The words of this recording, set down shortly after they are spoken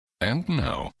And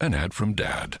now, an ad from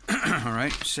Dad. All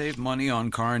right, save money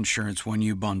on car insurance when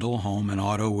you bundle home and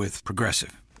auto with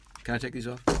Progressive. Can I take these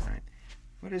off? All right.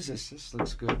 What is this? This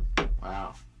looks good.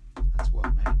 Wow, that's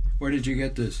well made. Where did you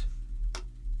get this?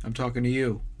 I'm talking to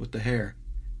you with the hair.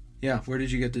 Yeah, where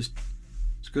did you get this?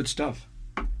 It's good stuff.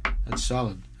 That's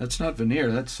solid. That's not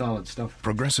veneer, that's solid stuff.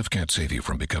 Progressive can't save you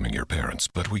from becoming your parents,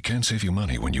 but we can save you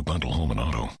money when you bundle home and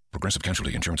auto. Progressive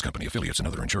Casualty Insurance Company, affiliates, and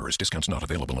other insurers. Discounts not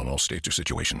available in all states or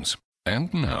situations.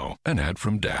 And now, an ad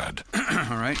from Dad.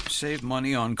 All right, save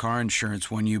money on car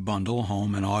insurance when you bundle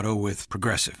home and auto with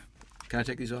Progressive. Can I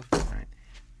take these off? All right.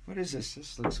 What is this?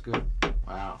 This looks good.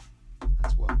 Wow,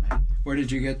 that's well made. Where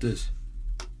did you get this?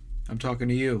 I'm talking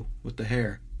to you with the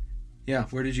hair. Yeah,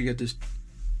 where did you get this?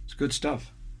 It's good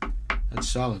stuff. That's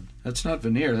solid. That's not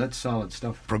veneer, that's solid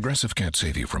stuff. Progressive can't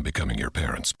save you from becoming your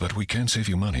parents, but we can save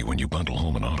you money when you bundle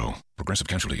home and auto. Progressive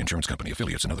Casualty Insurance Company,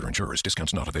 affiliates, and other insurers.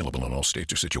 Discounts not available in all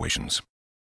states or situations.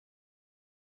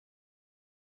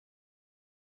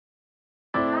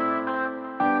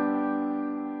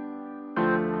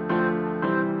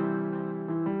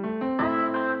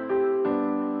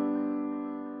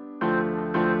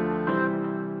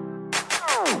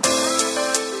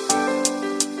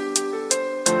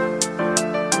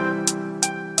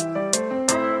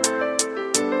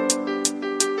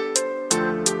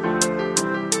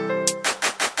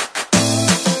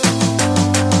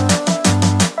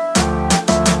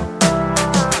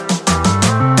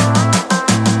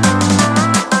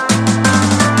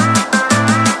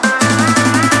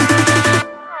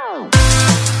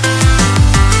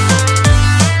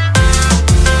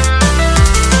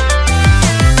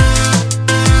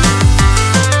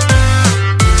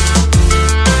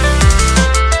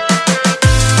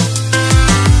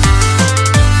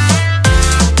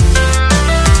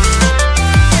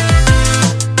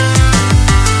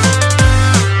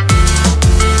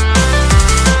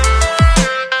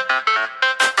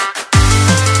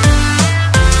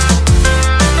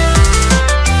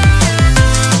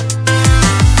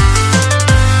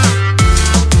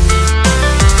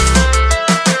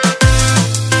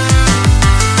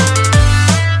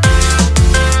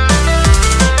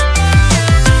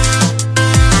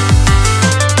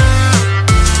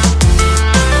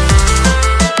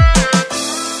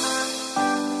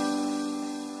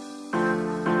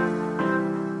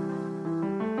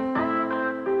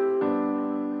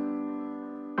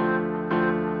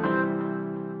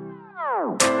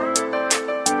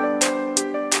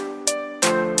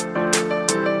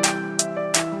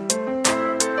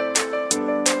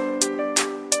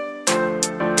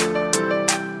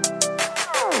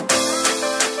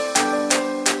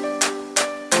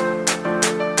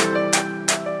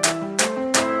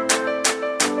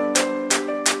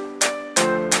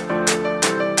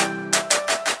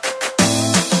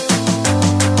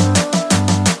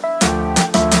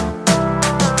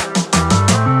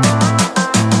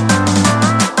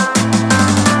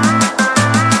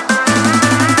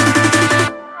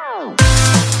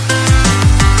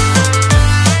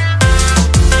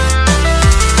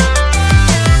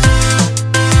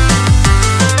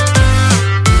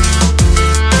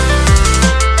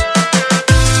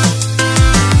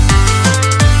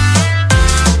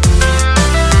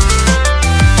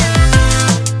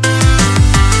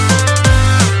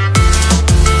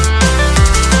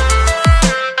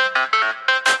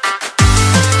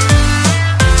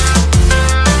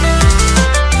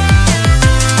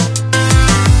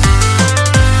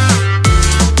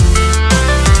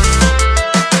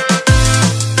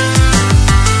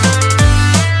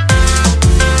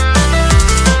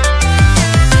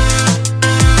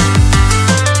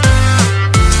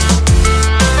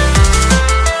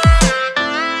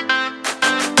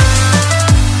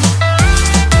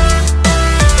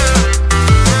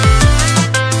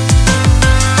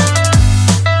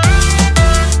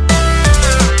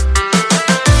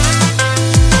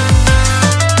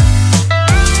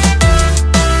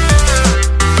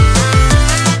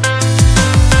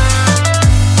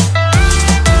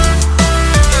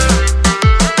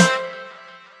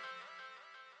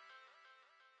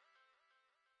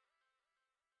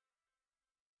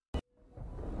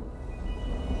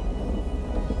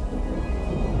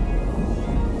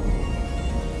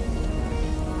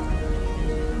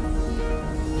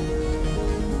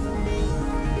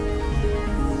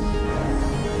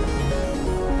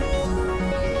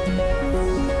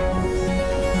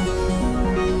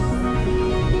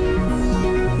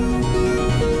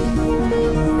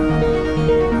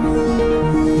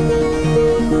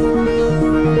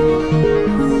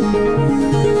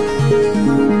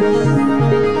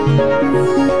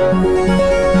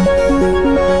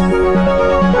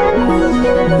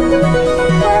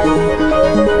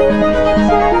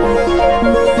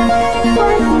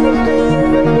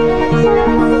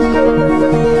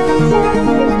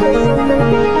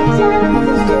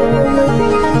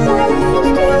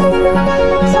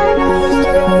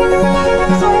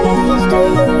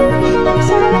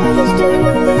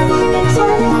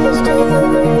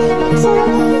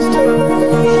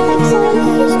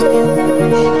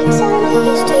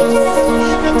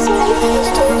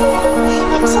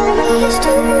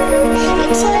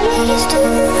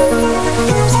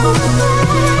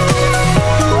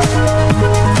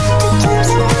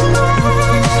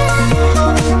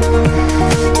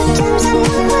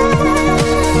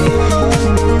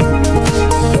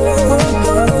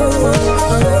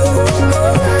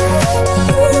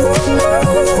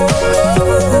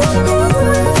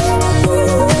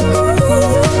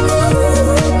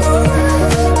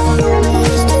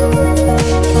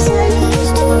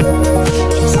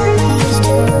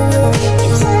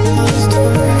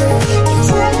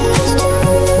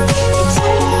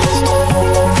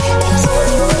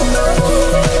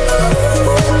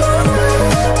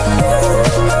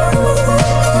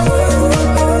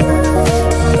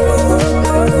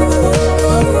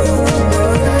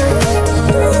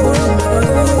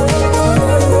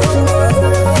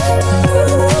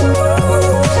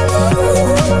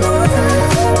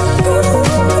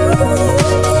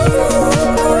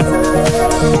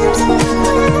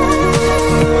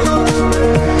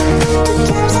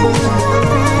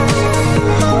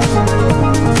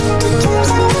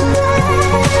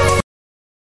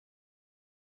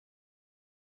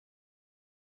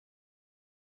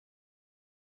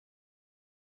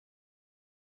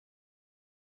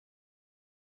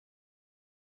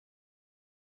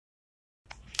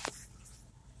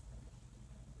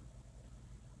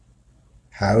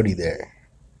 Howdy there.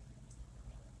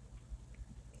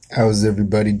 How's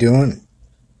everybody doing?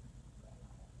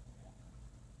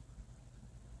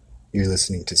 You're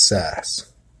listening to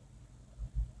SAS.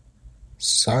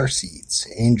 Starseeds,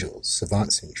 Angels,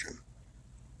 Savant Syndrome.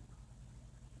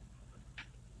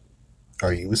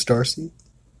 Are you a starseed?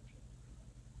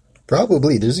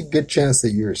 Probably. There's a good chance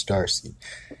that you're a starseed.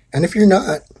 And if you're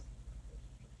not,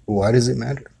 why does it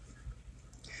matter?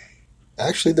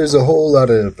 Actually, there's a whole lot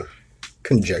of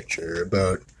conjecture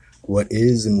about what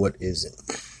is and what isn't.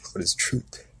 What is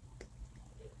truth?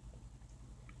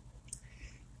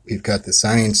 We've got the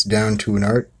science down to an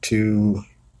art to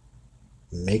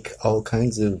make all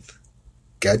kinds of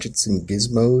gadgets and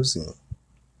gizmos and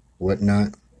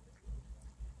whatnot.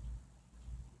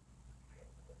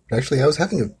 Actually, I was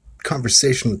having a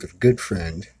conversation with a good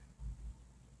friend,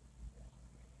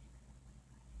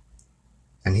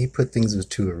 and he put things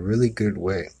into a really good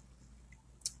way.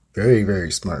 Very,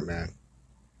 very smart man.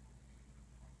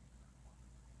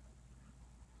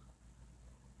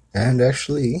 And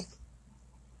actually,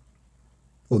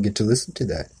 we'll get to listen to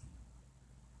that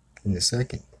in a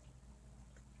second.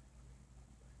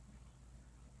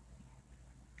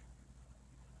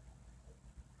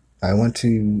 I want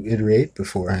to iterate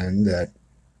beforehand that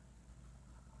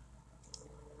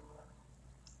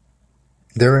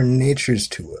there are natures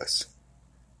to us,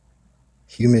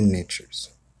 human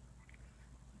natures.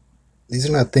 These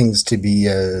are not things to be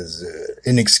as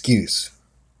an excuse,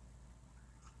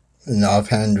 an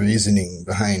offhand reasoning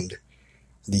behind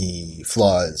the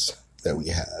flaws that we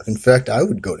have. In fact, I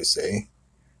would go to say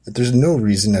that there's no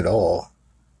reason at all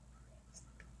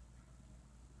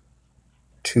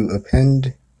to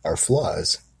append our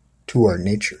flaws to our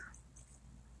nature.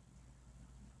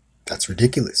 That's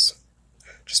ridiculous.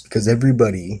 Just because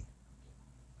everybody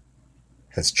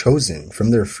has chosen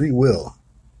from their free will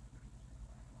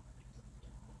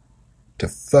to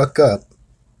fuck up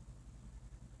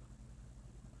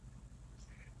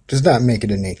does not make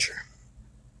it a nature.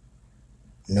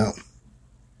 No.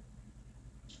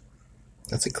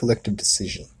 That's a collective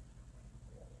decision.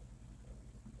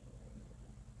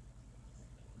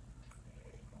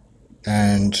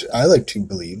 And I like to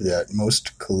believe that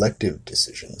most collective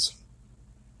decisions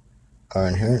are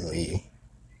inherently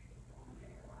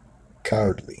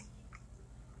cowardly.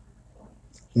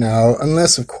 Now,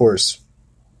 unless, of course,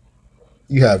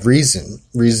 you have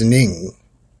reasoning,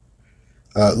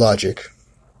 logic,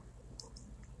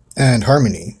 and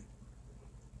harmony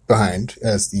behind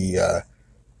as the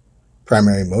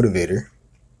primary motivator,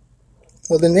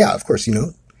 well then, yeah, of course,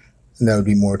 and that would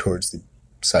be more towards the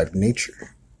side of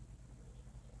nature.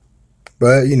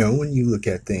 But, when you look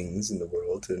at things in the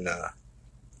world and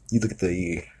you look at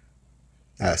the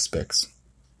aspects,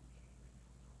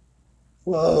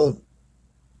 well,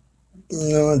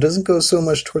 it doesn't go so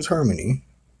much towards harmony,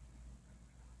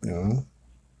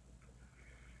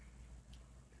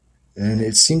 And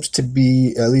it seems to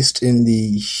be, at least in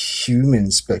the human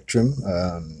spectrum,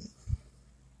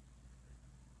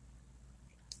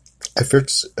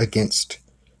 efforts against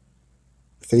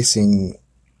facing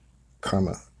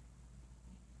karma,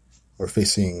 or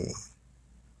facing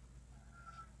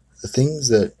the things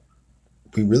that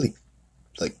we really,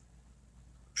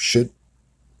 should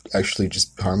actually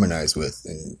just harmonize with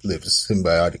and live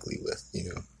symbiotically with,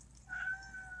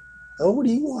 Oh, what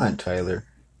do you want, Tyler?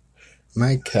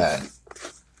 My cat.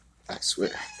 I swear.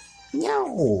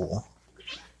 Meow.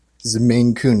 He's a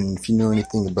Maine Coon, and if you know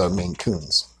anything about Maine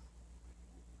Coons,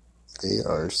 they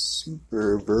are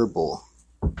super verbal.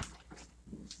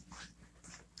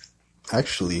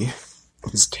 Actually,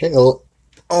 his tail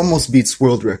almost beats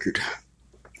world record.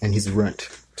 And he's a runt,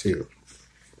 too.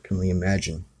 Can only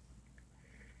imagine.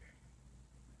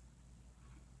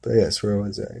 But yes, where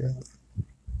was I? Yeah.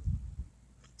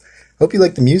 Hope you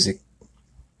like the music.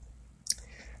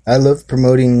 I love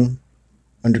promoting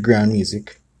underground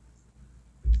music.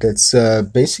 That's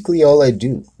basically all I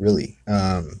do, really.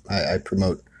 I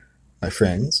promote my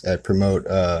friends. I promote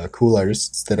cool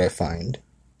artists that I find.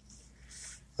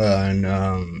 And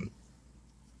I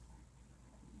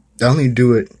only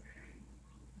do it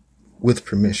with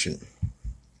permission.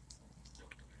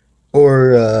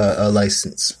 Or a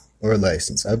license.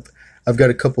 I've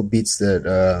got a couple beats that,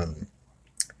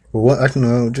 I don't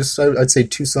know, I'd say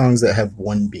 2 songs that have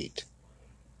 1 beat.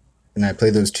 And I play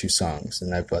those 2 songs,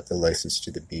 and I bought the license to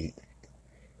the beat.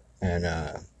 And,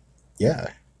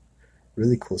 yeah,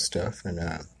 really cool stuff. And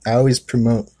I always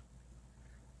promote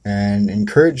and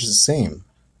encourage the same.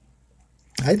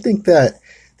 I think that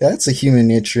that's a human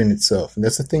nature in itself. And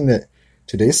that's the thing that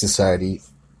today's society,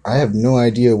 I have no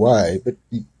idea why, but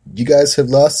you guys have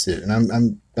lost it. And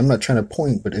I'm I'm not trying to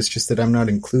point, but it's just that I'm not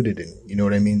included in it. You know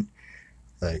what I mean?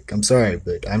 Like, I'm sorry,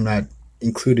 but I'm not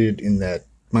included in that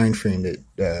mind frame that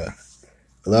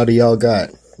a lot of y'all got,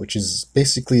 which is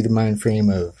basically the mind frame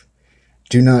of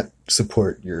do not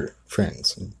support your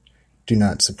friends and do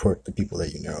not support the people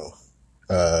that you know.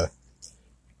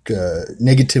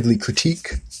 Negatively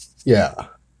critique, yeah.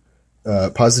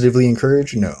 Positively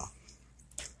encourage, no.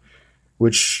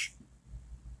 Which,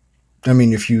 I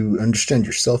mean, if you understand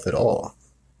yourself at all,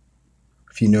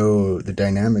 if you know the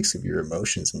dynamics of your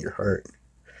emotions and your heart,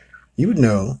 you would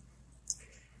know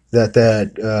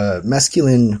that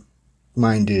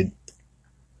masculine-minded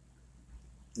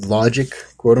logic,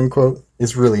 quote unquote,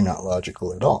 is really not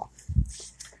logical at all.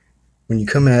 When you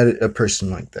come at a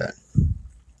person like that.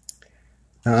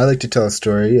 Now, I like to tell a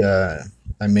story. I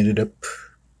made it up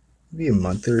maybe a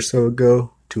month or so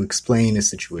ago to explain a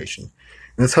situation.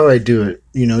 And that's how I do it,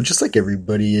 just like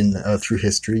everybody through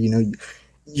history,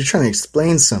 you're trying to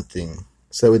explain something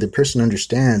so that way the person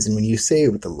understands. And when you say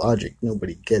it with the logic,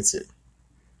 nobody gets it,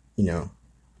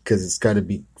 because it's got to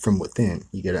be from within.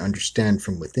 You got to understand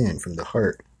from within, from the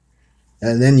heart.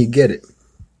 And then you get it.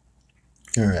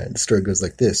 All right, the story goes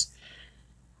like this.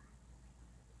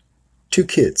 2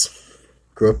 kids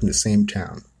grew up in the same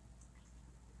town.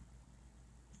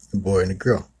 A boy and a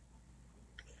girl.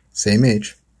 Same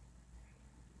age.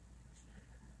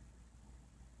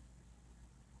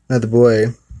 Now the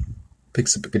boy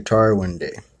picks up a guitar one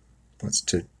day. Wants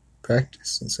to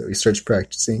practice. And so he starts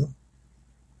practicing.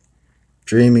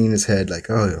 Dreaming in his head like,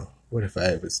 oh, what if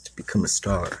I was to become a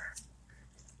star?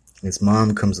 And his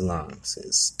mom comes along and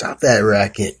says, stop that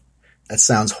racket. That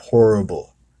sounds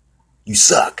horrible. You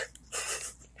suck.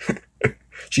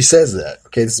 She says that.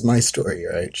 Okay, this is my story,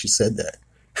 right? She said that.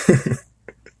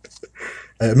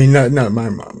 I mean, not my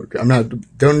mom. Okay?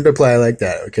 Don't apply like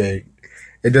that, okay?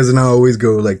 It doesn't always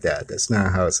go like that. That's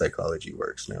not how psychology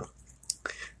works, no.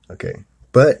 Okay,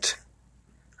 but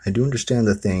I do understand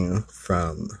the thing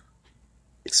from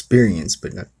experience,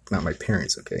 but not my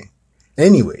parents, okay?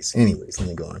 Anyways, let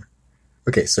me go on.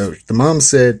 Okay, so the mom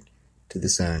said to the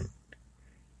son,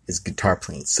 his guitar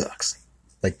playing sucks.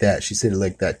 Like that. She said it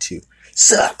like that too.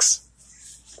 Sucks!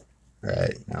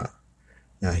 Right,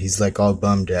 now he's like all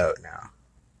bummed out now.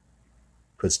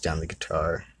 Puts down the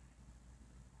guitar.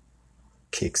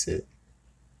 Kicks it.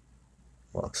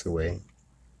 Walks away.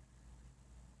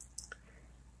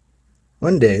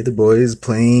 One day, the boy is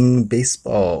playing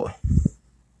baseball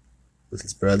with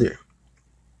his brother.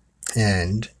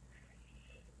 And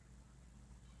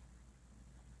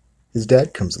his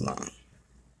dad comes along.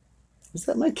 Is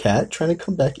that my cat trying to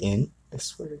come back in? I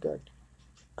swear to God.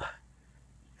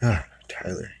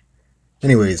 Tyler.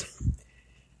 Anyways,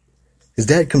 his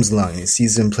dad comes along and he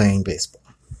sees him playing baseball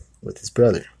with his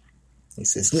brother. He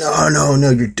says,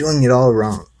 no, you're doing it all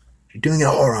wrong. You're doing it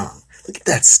all wrong. Look at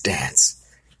that stance.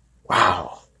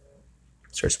 Wow.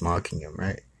 Starts mocking him,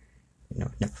 right?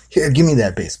 No. Here, give me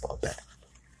that baseball bat.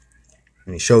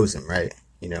 And he shows him, right?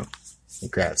 He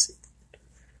grabs it.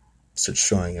 Starts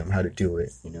showing him how to do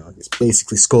it. He's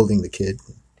basically scolding the kid.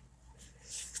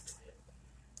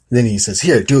 Then he says,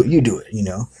 here, you do it,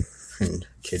 And the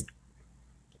kid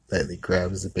lightly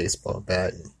grabs the baseball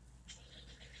bat and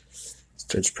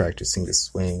starts practicing the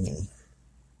swing. And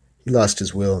he lost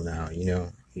his will now, He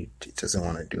doesn't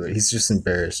want to do it. He's just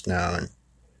embarrassed now and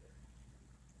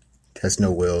has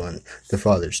no will. And the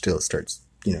father still starts,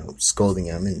 scolding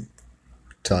him and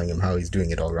telling him how he's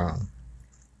doing it all wrong.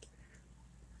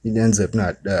 He ends up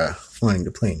not wanting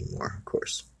to play anymore, of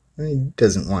course. He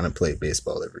doesn't want to play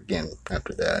baseball ever again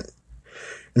after that.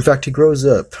 In fact, he grows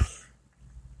up.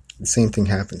 The same thing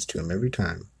happens to him every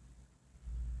time.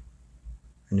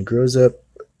 And he grows up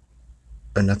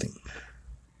a nothing.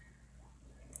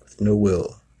 With no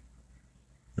will.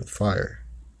 No fire.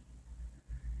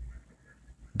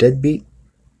 Deadbeat?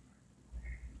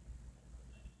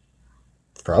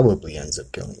 Probably ends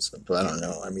up killing himself. I don't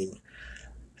know. I mean,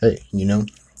 hey,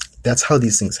 that's how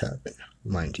these things happen,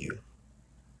 mind you.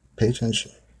 Pay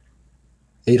attention.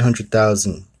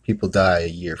 800,000 people die a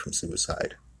year from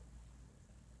suicide.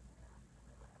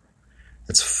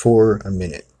 That's 4 a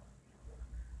minute.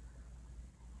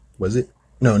 Was it?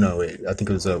 No, wait. I think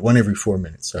it was 1 every 4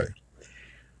 minutes, sorry.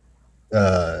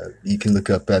 You can look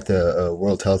up at the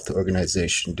World Health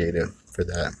Organization data for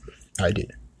that. I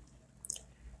did.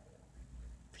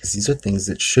 Because these are things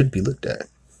that should be looked at.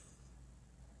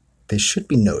 They should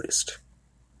be noticed.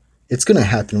 It's going to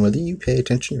happen whether you pay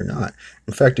attention or not.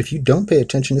 In fact, if you don't pay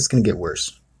attention, it's going to get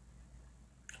worse.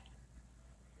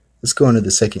 Let's go on to the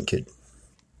second kid.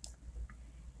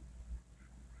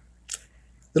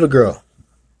 Little girl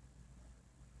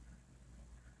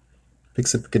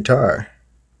picks up a guitar,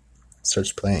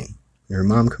 starts playing, and her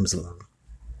mom comes along.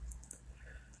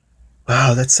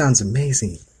 Wow, that sounds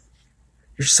amazing.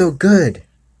 You're so good.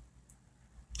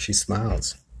 She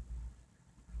smiles.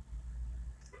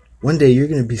 One day you're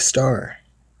going to be a star.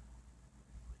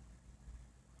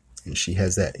 And she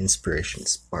has that inspiration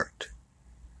sparked.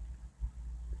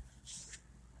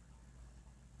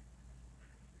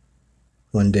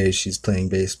 One day she's playing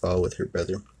baseball with her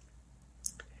brother,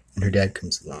 and her dad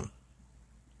comes along,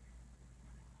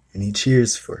 and he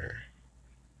cheers for her.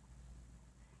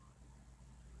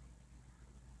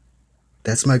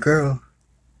 That's my girl.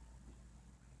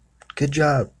 Good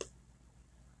job.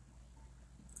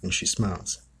 And she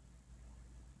smiles.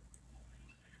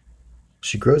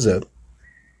 She grows up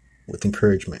with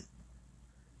encouragement.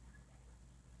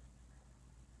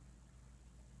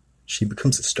 She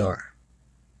becomes a star.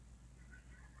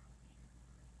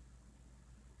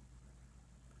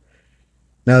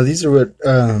 Now, these are what,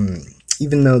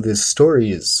 even though this story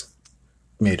is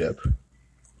made up,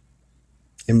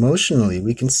 emotionally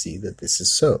we can see that this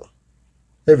is so.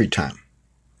 Every time.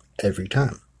 Every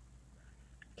time.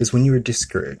 Because when you are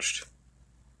discouraged,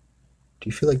 do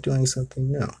you feel like doing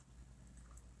something? No.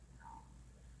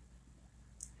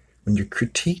 When you're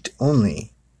critiqued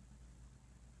only,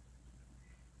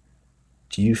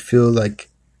 do you feel like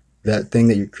that thing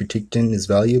that you're critiqued in is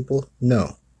valuable?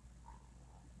 No.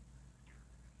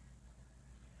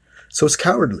 So it's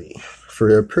cowardly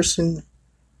for a person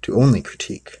to only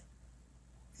critique.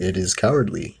 It is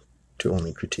cowardly to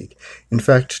only critique. In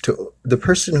fact, the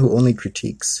person who only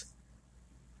critiques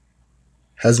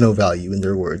has no value in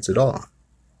their words at all.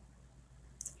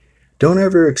 Don't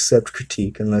ever accept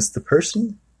critique unless the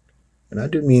person, and I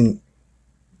do mean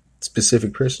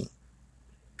specific person,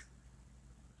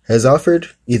 has offered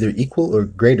either equal or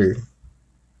greater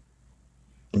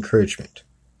encouragement.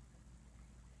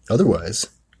 Otherwise,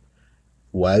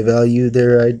 why value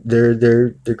their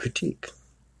critique?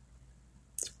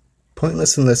 It's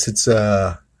pointless unless it's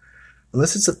a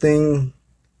thing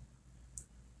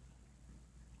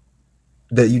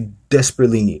that you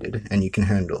desperately needed and you can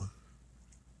handle.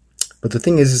 But the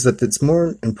thing is that it's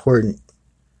more important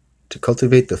to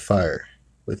cultivate the fire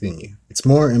within you. It's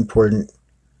more important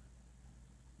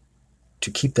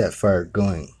to keep that fire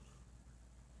going.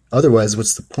 Otherwise,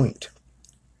 what's the point?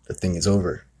 The thing is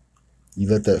over. You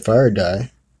let that fire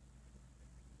die,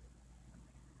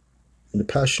 and the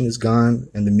passion is gone,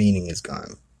 and the meaning is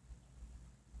gone.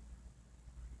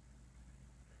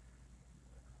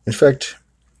 In fact,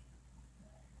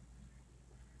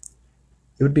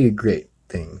 it would be a great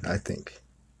thing, I think,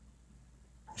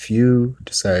 if you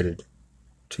decided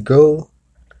to go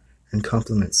and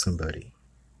compliment somebody.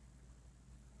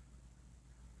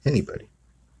 Anybody.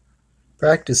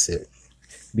 Practice it.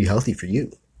 It'd be healthy for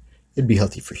you. It'd be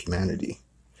healthy for humanity.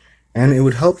 And it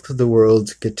would help the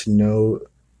world get to know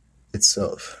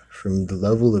itself from the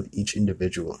level of each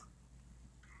individual.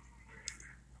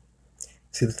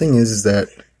 See, the thing is that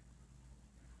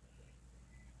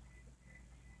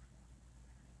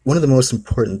one of the most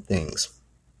important things,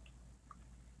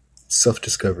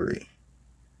 self-discovery,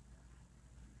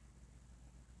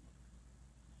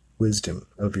 wisdom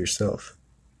of yourself.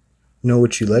 Know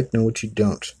what you like, know what you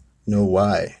don't, know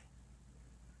why.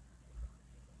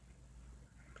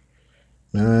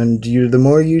 And the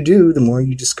more you do, the more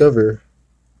you discover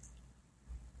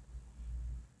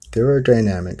there are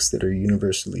dynamics that are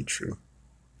universally true.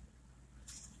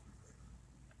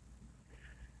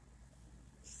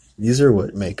 These are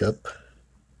what make up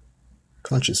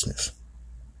consciousness.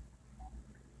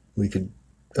 We could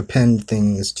append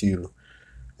things to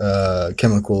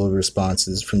chemical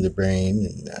responses from the brain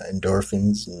and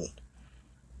endorphins and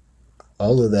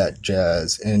all of that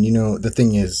jazz. And the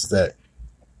thing is that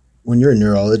when you're a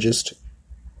neurologist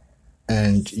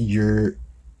and you're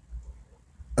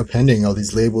appending all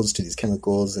these labels to these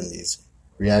chemicals and these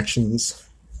reactions,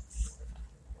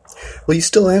 well, you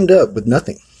still end up with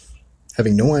nothing,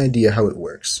 having no idea how it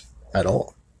works at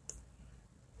all.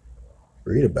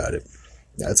 Read about it.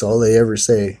 That's all they ever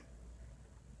say.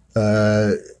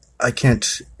 I can't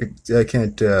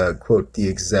quote the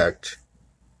exact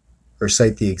or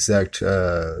cite the exact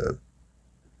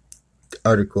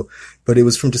article, but it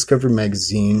was from Discover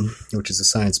magazine, which is a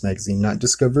science magazine, not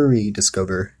Discovery,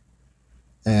 Discover.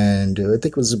 And I think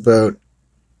it was about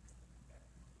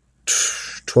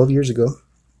 12 years ago.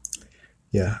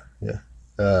 Yeah.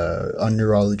 On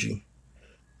neurology,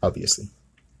 obviously.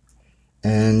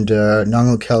 And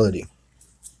non-locality,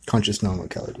 conscious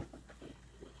non-locality.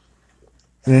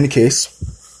 In any case,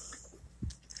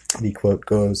 the quote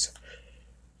goes,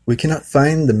 "We cannot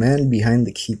find the man behind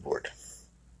the keyboard.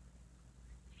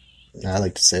 I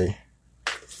like to say.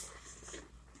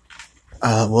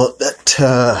 Well, that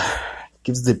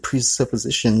gives the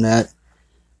presupposition that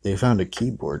they found a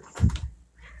keyboard.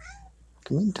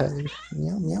 Come in, Tyler.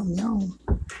 Meow, meow, meow.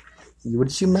 What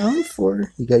did you meow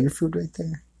for? You got your food right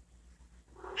there.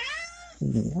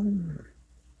 Meow.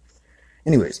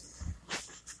 Anyways,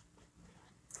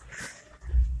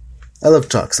 I love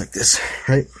talks like this,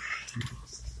 right?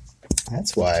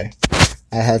 That's why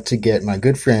I had to get my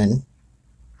good friend,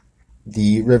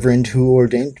 the Reverend who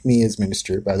ordained me as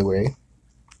minister, by the way.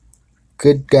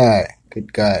 Good guy,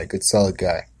 good solid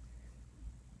guy.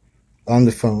 On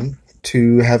the phone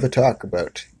to have a talk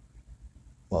about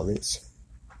all this.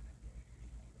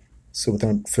 So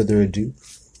without further ado.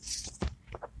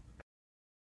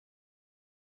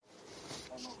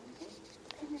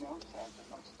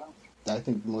 I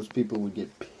think most people would get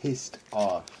pissed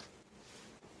off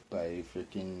by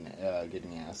freaking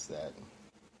getting asked that.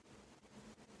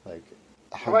 Like,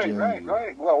 how dare you?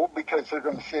 Right. Well, because they're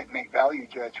going to sit and make value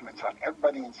judgments on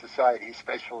everybody in society,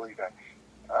 especially the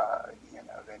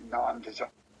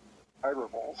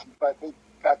non-desirables. But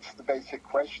that's the basic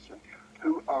question: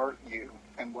 who are you,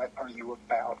 and what are you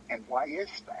about, and why is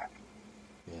that?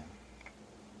 Yeah.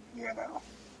 You know.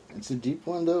 It's a deep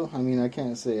one, though. I mean, I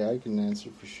can't say I can answer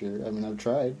for sure. I mean, I've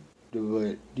tried.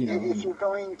 But, you know. If you're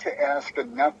going to ask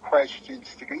enough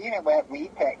questions to go, you know what, we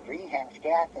put greenhouse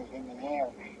gases in the air,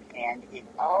 and if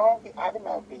all the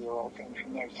automobiles and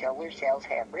from their solar cells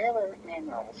have rare earth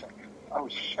minerals. Oh,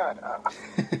 shut up.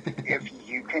 If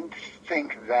you can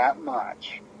think that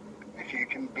much, if you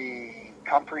can be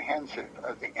comprehensive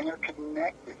of the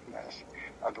interconnectedness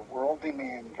of the world and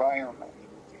the environment,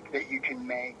 that you can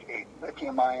make a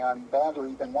lithium-ion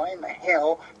battery, then why in the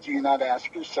hell do you not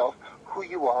ask yourself who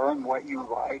you are and what you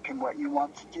like and what you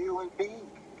want to do and be?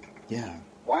 Yeah.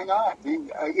 Why not?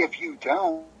 If you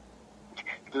don't,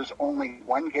 there's only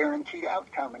one guaranteed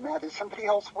outcome, and that is somebody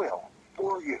else will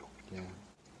for you. Yeah.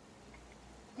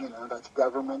 You know, that's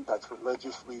government, that's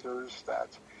religious leaders,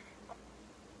 that's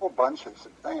whole bunches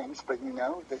of things, but you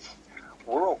know, this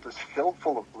world is filled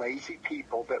full of lazy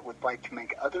people that would like to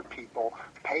make other people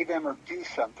pay them or do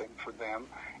something for them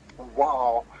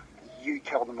while you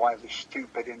tell them why they're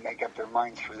stupid and make up their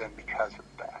minds for them because of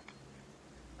that.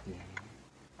 Yeah.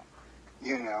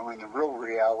 You know, and the real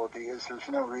reality is there's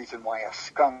no reason why a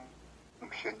skunk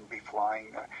shouldn't be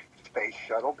flying a space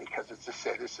shuttle because it's a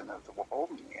citizen of the world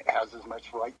and it has as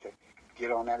much right to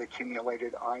get on that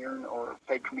accumulated iron or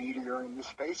fake meteor into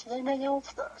space as anything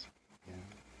else does. Yeah.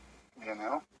 You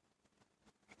know?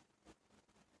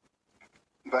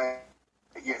 But,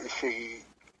 you see,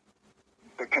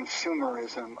 the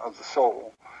consumerism of the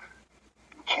soul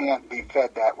can't be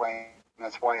fed that way. And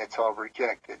that's why it's all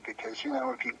rejected. Because, you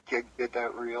know, if you did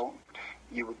that real,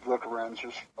 you would look around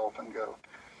yourself and go,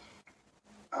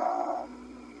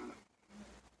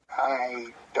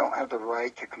 I don't have the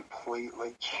right to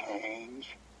completely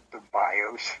change the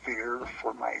biosphere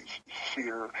for my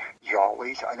sheer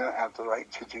jollies. I don't have the right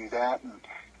to do that. And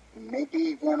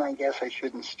maybe then I guess I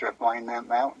shouldn't strip mine that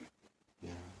mountain.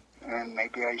 Yeah. And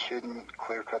maybe I shouldn't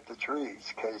clear cut the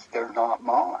trees because they're not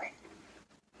mine.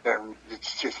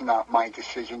 It's just not my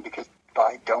decision because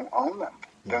I don't own them.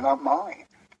 Yeah. They're not mine.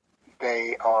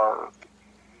 They are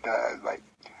like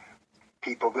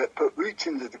people that put roots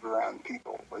into the ground.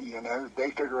 People, you know,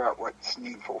 they figure out what's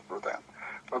needful for them.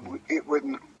 But it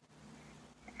wouldn't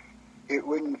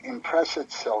impress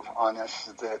itself on us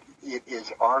that it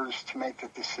is ours to make the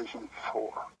decision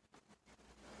for.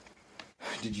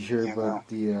 Did you hear about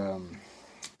the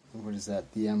what is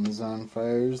that? The Amazon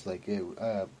fires? Like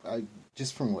I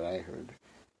just from what I heard,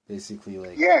 basically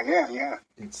like yeah.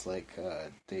 It's like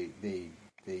the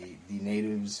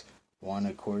natives won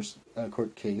a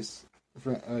court case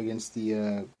against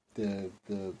the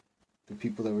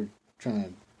people that were trying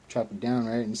to chop it down,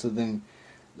 right? And so then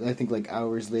I think like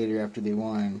hours later after they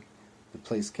won, the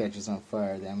place catches on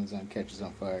fire. The Amazon catches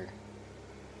on fire.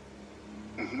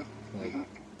 Mm-hmm. Like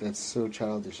that's so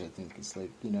childish. I think it's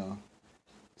like, you know,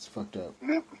 it's fucked up.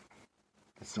 Mm-hmm.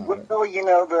 It's not well, you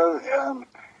know, though,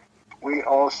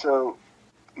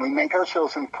 we make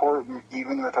ourselves important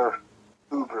even with our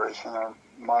hubris in our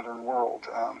modern world.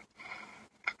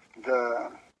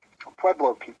 The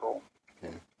Pueblo people,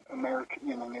 American,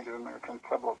 you know, Native American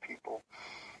Pueblo people,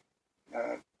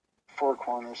 Four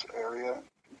Corners area,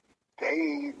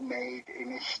 they made a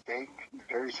mistake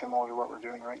very similar to what we're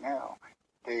doing right now.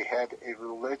 They had a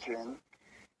religion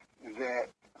that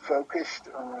focused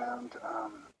around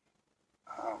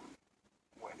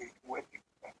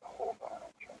hold on,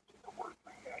 I'm trying to get the word in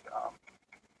my head.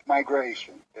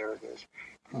 Migration, there it is.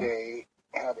 They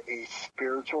had a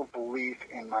spiritual belief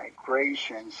in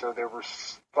migration, so there were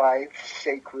 5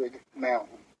 sacred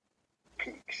mountain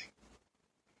peaks.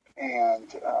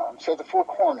 And so the Four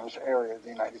Corners area of the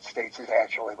United States is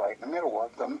actually right in the middle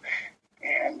of them.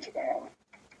 And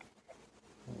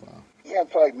he had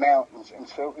 5 mountains, and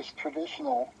so it was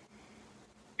traditional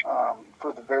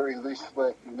for the very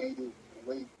loosely native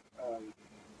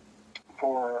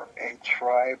for a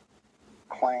tribe,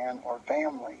 clan, or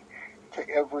family to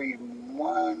every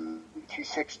 1 to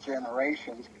 6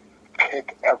 generations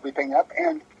pick everything up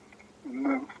and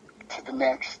move to the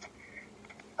next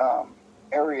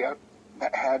area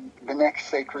that had the next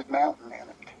sacred mountain in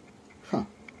it. Huh.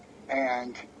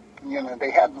 And,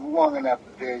 they had long enough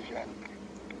vision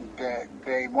that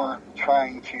they weren't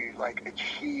trying to,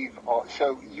 achieve all.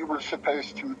 So you were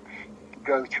supposed to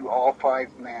go to all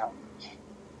 5 mountains.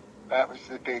 That was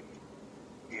the big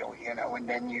deal, and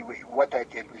then what that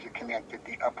did was it connected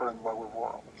the upper and lower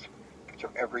worlds. So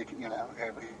everything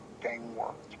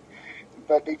worked.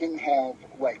 But they didn't have,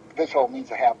 this all needs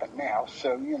to happen now.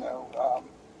 So,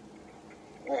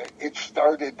 it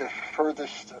started the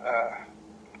furthest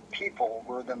people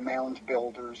were the mound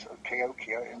builders of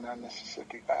Cahokia in the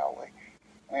Mississippi Valley.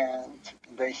 And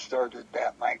they started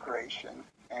that migration.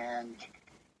 And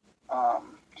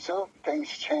so things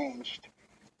changed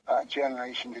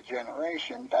generation to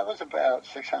generation. That was about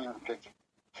 650,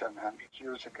 700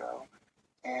 years ago.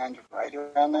 And right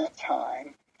around that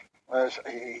time was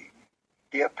a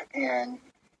dip in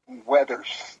weather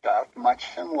stuff, much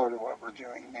similar to what we're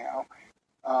doing now.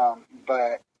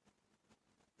 But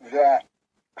that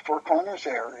Four Corners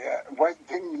area, what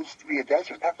didn't used to be a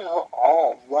desert, that was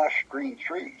all lush green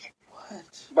trees.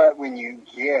 What? But when you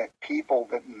get people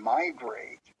that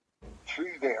migrate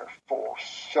through there for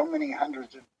so many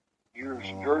hundreds of years,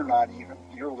 you're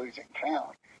losing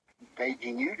count. They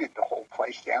denuded the whole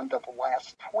place down to the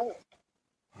last twig.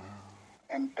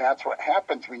 And that's what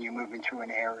happens when you move into an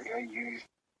area, use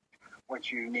what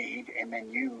you need, and then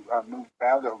you move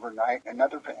out overnight.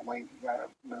 Another family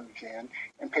moves in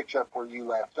and picks up where you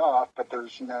left off, but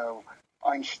there's no,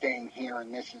 I'm staying here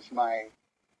and this is my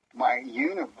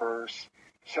universe,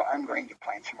 so I'm going to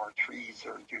plant some more trees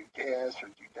or do this or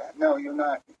do that. No, you're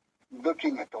not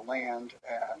looking at the land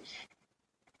as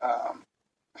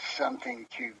something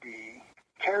to be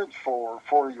cared for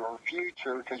your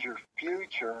future, because your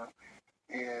future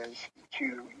is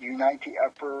to unite the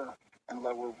upper and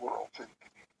lower worlds,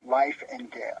 life and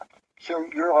death. So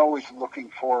you're always looking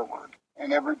forward,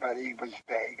 and everybody was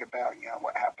vague about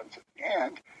what happens at the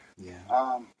end.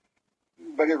 Yeah.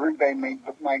 But everybody made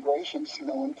migrations,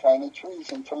 no one planted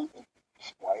trees and turned it.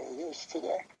 That's why it is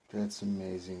today. That's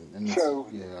amazing. And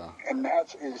and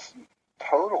that is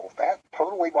total. That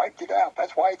totally wiped it out.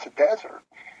 That's why it's a desert.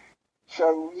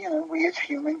 So, we as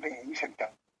human beings have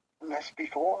done this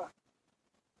before.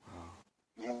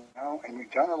 And we've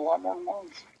done it a lot more than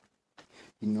once.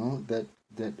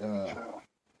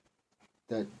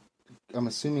 That I'm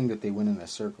assuming that they went in a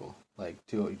circle,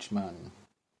 to each mountain.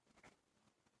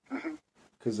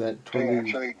 Because that totally, they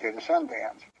actually did a sun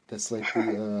dance. That's like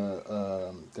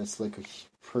that's like a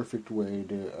perfect way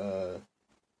to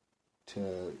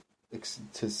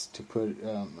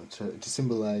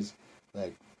symbolize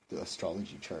the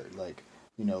astrology chart.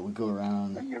 We go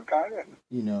around. You got it.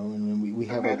 And we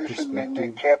have our perspective.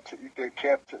 They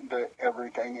kept the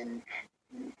everything and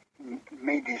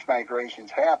made these migrations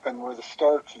happen. Were the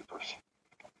star keepers.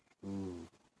 Ooh.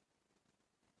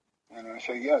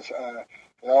 So yes,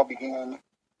 it all began,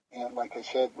 and like I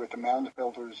said, with the mound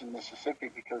builders in Mississippi,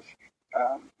 because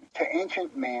to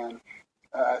ancient man,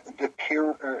 the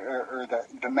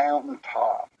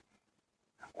mountaintop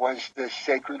was the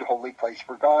sacred holy place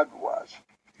where God was.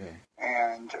 Okay.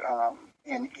 And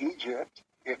in Egypt,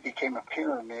 it became a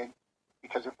pyramid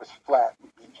because it was flat in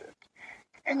Egypt.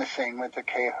 And the same with the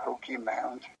Cahokia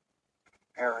Mound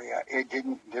area. It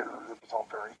was all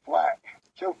very flat.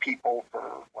 So people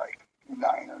for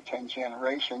 9 or 10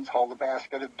 generations hauled a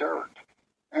basket of dirt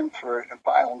and threw it in a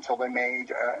pile until they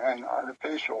made an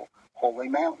artificial holy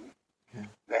mountain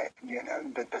that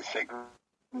the sacred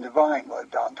and divine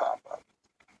lived on top of.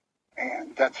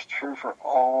 And that's true for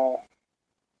all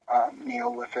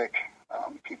Neolithic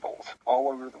peoples all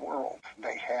over the world.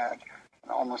 They had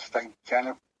an almost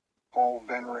identical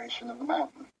veneration of the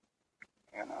mountain.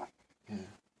 Yeah.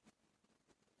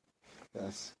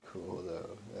 That's cool,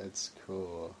 though. That's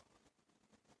cool.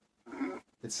 Mm-hmm.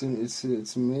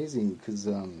 It's amazing because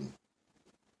it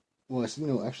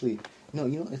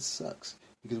sucks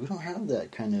because we don't have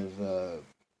that kind of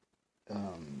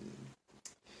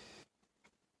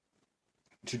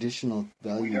traditional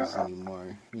values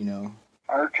anymore.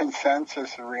 our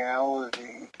consensus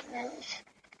reality is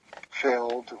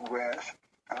filled with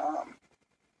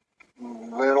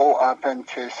little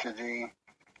authenticity,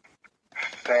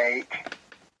 fake,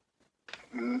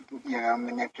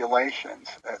 manipulations.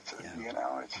 That's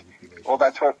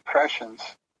that's what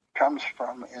prescience comes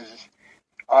from, is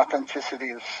authenticity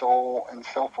of soul, and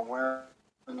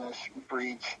self-awareness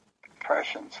breeds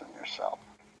prescience in yourself.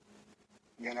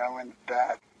 And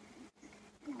that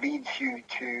leads you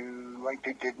to, like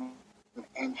they did in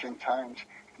ancient times,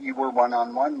 you were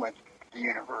one-on-one with the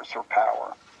universal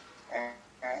power.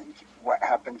 And what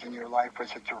happens in your life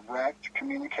was a direct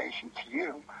communication to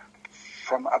you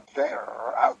from up there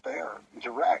or out there,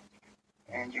 direct.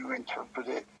 And you interpret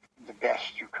it the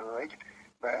best you could.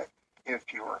 But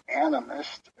if you were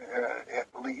animist, at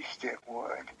least it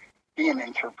would be an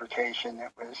interpretation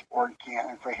that was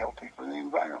organically healthy for the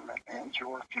environment and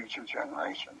your future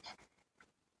generations.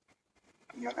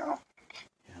 Yeah.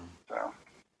 So.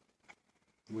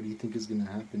 What do you think is going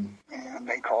to happen? And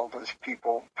they call those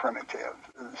people primitive.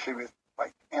 See, with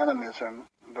like animism,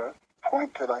 the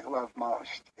point that I love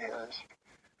most is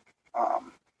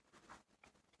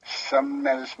some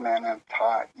medicine men have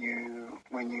taught you,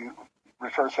 when you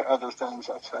refer to other things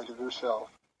outside of yourself,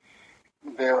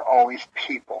 they're always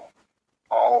people.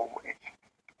 Always.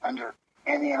 Under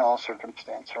any and all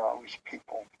circumstance, are always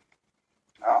people.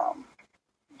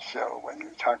 So when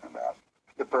you're talking about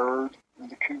the bird,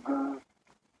 the cougar,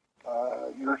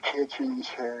 your kitchen's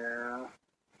hair,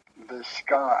 the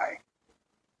sky,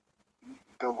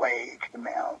 the lake, the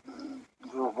mountain,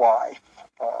 your wife,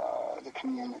 the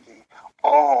community,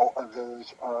 all of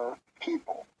those are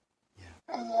people.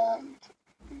 Yeah. And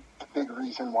the big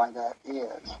reason why that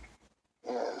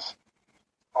is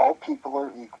all people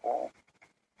are equal,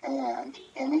 and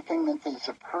anything that is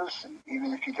a person,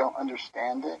 even if you don't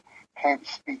understand it, can't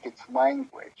speak its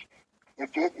language.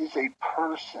 If it is a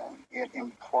person, it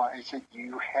implies that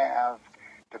you have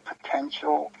the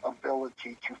potential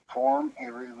ability to form a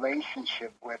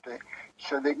relationship with it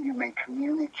so that you may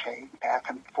communicate back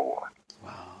and forth.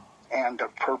 Wow. And the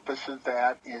purpose of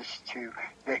that is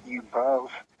that you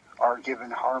both are given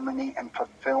harmony and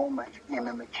fulfillment in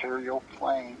the material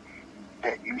plane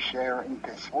that you share in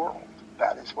this world.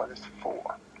 That is what it's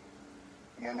for.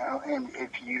 And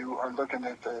if you are looking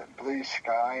at the blue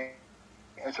sky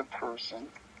as a person,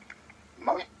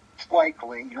 most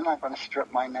likely you're not going to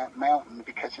strip mine that mountain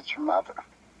because it's your mother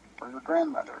or your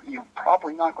grandmother. You're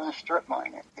probably not going to strip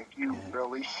mine it if you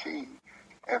really see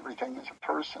everything as a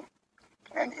person.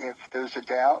 And if there's a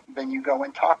doubt, then you go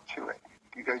and talk to it.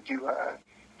 You go do a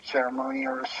ceremony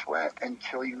or a sweat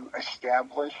until you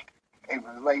establish a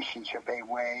relationship, a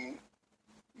way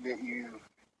that you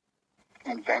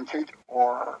invented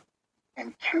or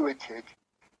intuited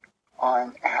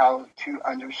on how to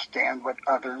understand what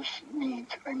others'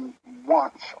 needs and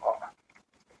wants are.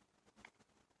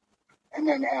 And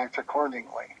then act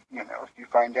accordingly. If you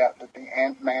find out that the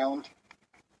ant mound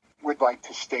would like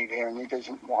to stay there and he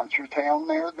doesn't want your town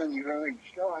there, then you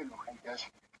go, I guess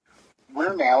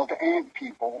we're now the ant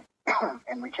people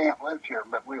and we can't live here,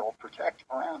 but we will protect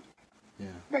around it.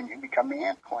 Yeah. Then you become the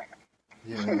ant clan.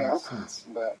 Yeah, that makes sense.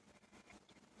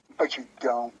 But you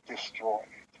don't destroy it.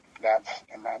 That's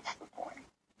the point.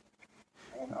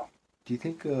 Do you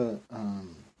think?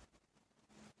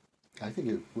 I think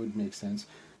it would make sense.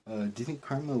 Do you think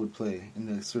karma would play in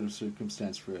the sort of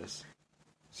circumstance for us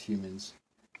as humans,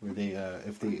 where they,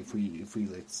 if we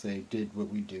let's say did what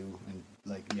we do and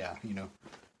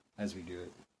as we do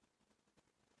it?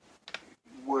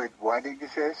 Would what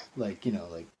exist?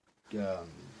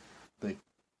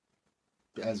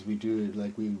 As we do it,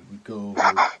 like we go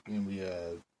and we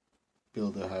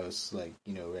build a house, right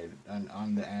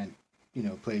on the ant,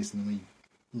 place, and then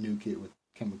we nuke it with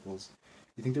chemicals.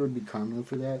 You think there would be karma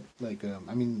for that?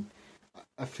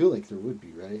 I feel like there would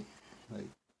be, right?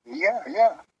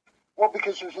 Yeah. Well,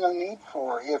 because there's no need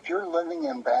for it. If you're living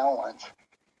in balance,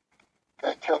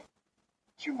 that tells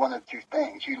you one of two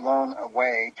things. You learn a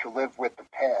way to live with the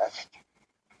past,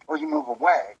 or you move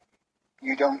away.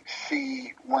 You don't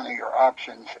see one of your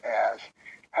options as,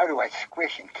 how do I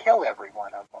squish and kill every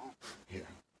one of them?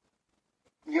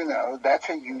 Yeah. That's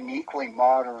a uniquely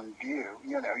modern view.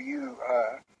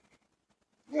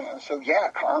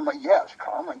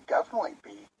 Karma definitely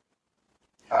be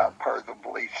part of the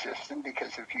belief system,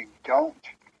 because if you don't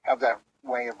have that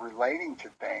way of relating to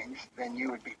things, then you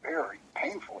would be very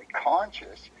painfully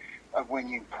conscious of when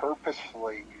you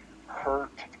purposefully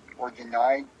hurt or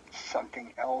denied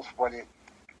something else what it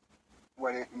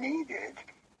needed,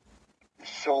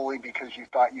 solely because you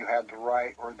thought you had the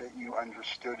right, or that you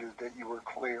understood it, that you were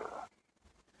clearer.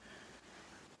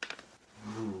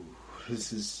 Ooh,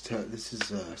 this is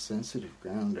sensitive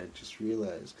ground. I just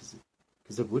realized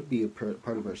because it would be a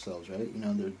part of ourselves, right? You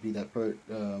know, there would be that part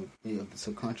of the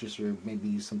subconscious, or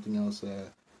maybe something else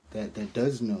that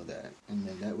does know that, and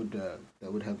then that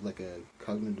would have like a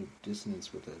cognitive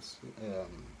dissonance with us.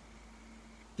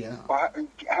 Yeah. Well,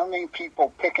 how many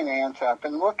people pick an ant up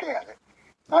and look at it?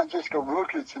 Not just go,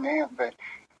 look, it's an ant, but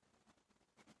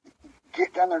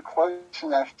get down there close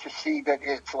enough to see that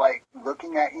it's like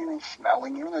looking at you and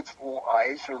smelling you, and its little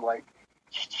eyes are like,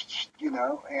 you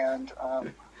know, and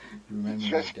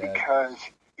just because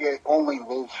it only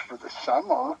lives for the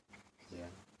summer, yeah.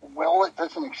 Well, it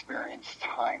doesn't experience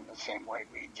time the same way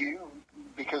we do,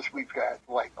 because we've got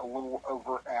like a little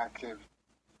overactive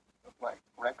like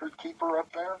record keeper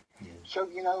up there. Yeah. So,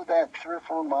 you know, that 3 or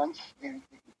 4 months is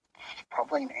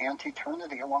probably an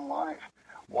ant-eternity a long life.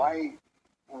 Yeah.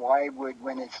 Why would,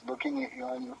 when it's looking at you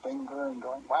on your finger and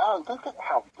going, wow, look at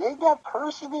how big that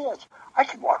person is. I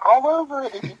could walk all over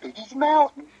it. It's as big as a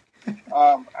mountain.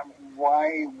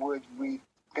 Why would we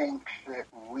think that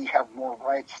we have more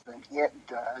rights than it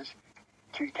does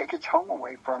to take its home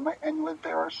away from it and live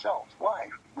there ourselves? Why?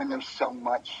 When there's so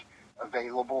much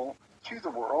available to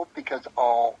the world, because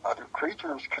all other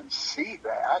creatures can see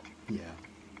that. Yeah.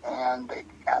 And they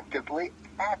actively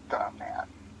act on that.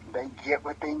 They get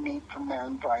what they need from their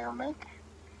environment,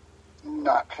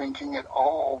 not thinking at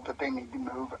all that they need to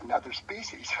move another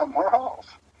species somewhere else.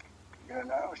 You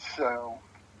know, so,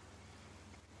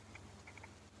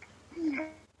 you know,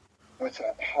 it's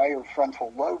that higher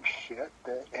frontal lobe shit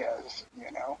that has,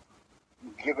 you know,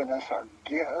 given us our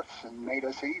gifts and made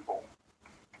us evil.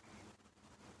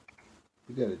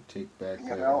 We got to take back.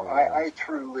 You know, I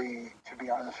truly, to be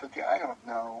honest with you, I don't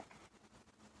know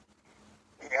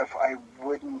if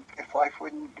life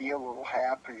wouldn't be a little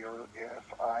happier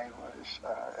if I was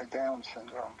a Down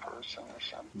syndrome person or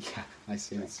something. Yeah, I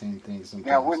say the same thing sometimes.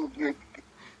 Now,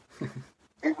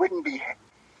 it wouldn't be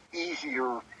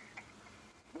easier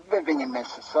living in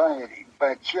this society,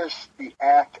 but just the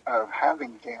act of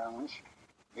having Downs,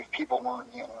 if people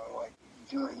weren't, you know, like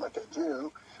doing what they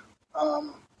do,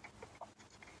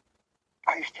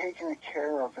 I've taken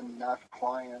care of enough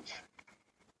clients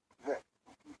that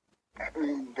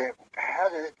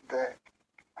had it that,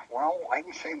 well, I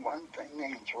can say one thing,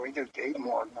 they enjoyed their day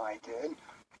more than I did.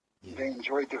 Yeah. They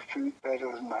enjoyed their food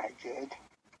better than I did.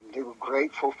 They were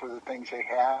grateful for the things they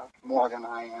have more than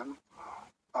I am.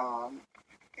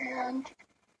 And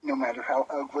no matter how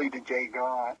ugly the day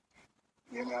got,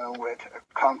 you know, with a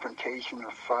confrontation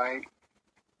or fight,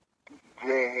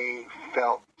 they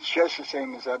felt just the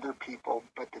same as other people,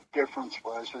 but the difference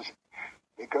was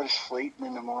they go to sleep, and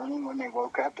in the morning when they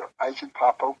woke up, their eyes would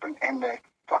pop open, and the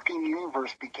fucking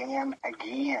universe began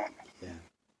again. Yeah.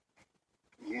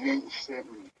 You didn't sit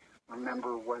and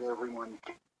remember what everyone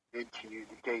did to you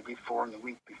the day before, and the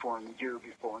week before, and the year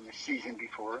before, and the season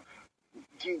before.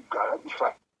 You got up and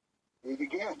tried it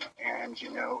again. And, you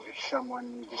know, if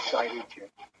someone decided to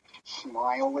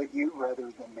smile at you rather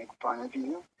than make fun of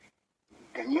you,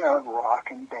 then you have a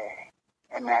rockin' day.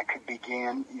 And that could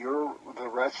begin the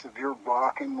rest of your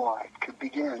rockin' life could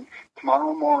begin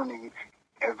tomorrow morning,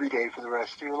 every day for the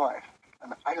rest of your life.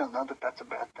 And I don't know that that's a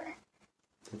bad thing.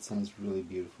 That sounds really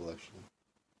beautiful, actually.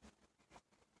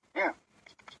 Yeah.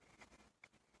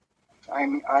 I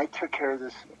mean, I took care of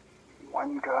this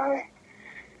one guy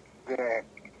that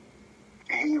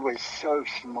he was so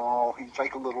small. He's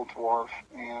like a little dwarf,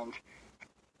 and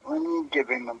when you give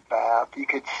him a bath, you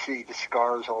could see the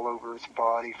scars all over his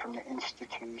body from the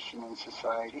institution and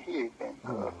society. He had been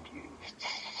abused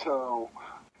so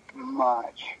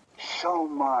much.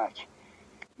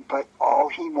 But all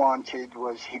he wanted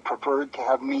was, he preferred to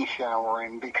have me shower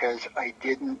him because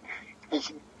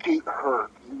his feet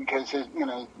hurt because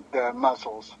the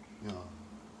muscles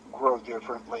grow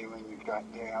differently when you've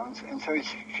got Downs. And so his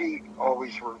feet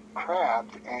always were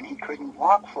crabbed, and he couldn't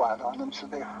walk flat on them, so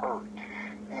they hurt.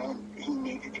 And he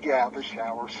needed to get out of the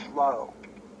shower slow.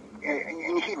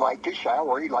 And he liked to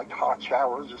shower. He liked hot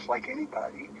showers just like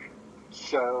anybody.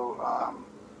 So,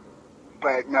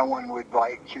 but no one would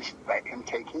just let him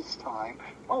take his time.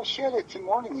 Oh shit, it's the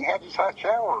morning. He had his hot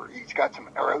shower. He's got some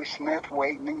Aerosmith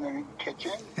waiting in the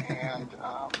kitchen, and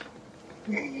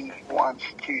he wants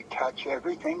to touch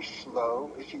everything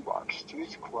slow as he walks to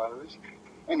his clothes.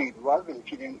 And he'd love it if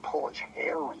you didn't pull his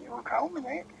hair when you were combing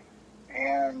it.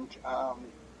 And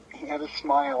he had a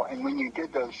smile, and when you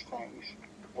did those things,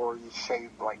 or you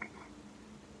saved like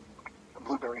a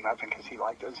blueberry muffin because he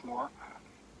liked those more,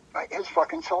 his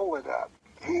fucking soul lit up.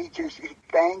 He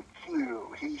thanked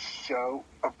you. He so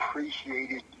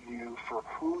appreciated you for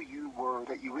who you were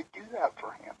that you would do that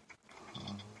for him.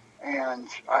 And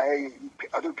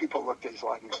other people looked at his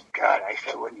life and go, God, I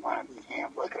so wouldn't want to be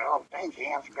him. Look at all the things he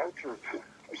has to go through.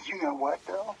 You know what,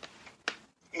 though?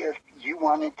 If you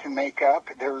wanted to make up,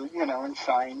 there, in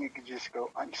sign, you could just go,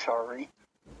 I'm sorry.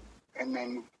 And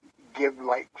then give,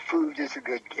 food is a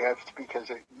good gift because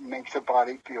it makes the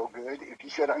body feel good. If you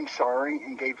said, I'm sorry,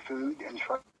 and gave food and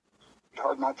tried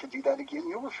hard not to do that again,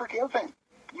 you were forgiven.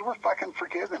 You were fucking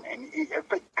forgiven. And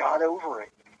everybody got over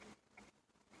it.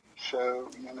 So,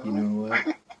 You know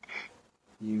what?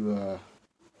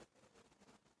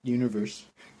 Universe.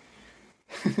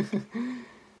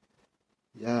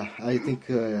 Yeah, I think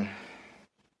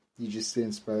you just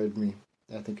inspired me.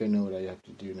 I think I know what I have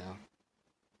to do now.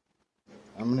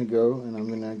 I'm gonna go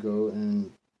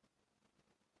and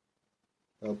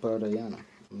help out Ayana.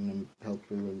 I'm gonna help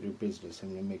her with her business. I'm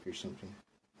gonna make her something.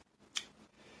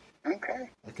 Okay.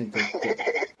 I think that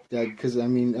because I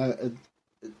mean,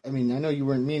 I know you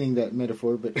weren't meaning that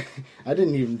metaphor, but I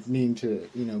didn't even mean to,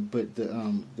 But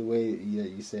the way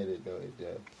you said it, though,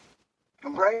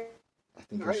 right.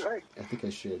 I think I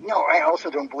should. No, I also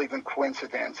don't believe in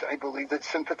coincidence. I believe that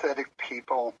sympathetic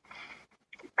people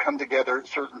come together at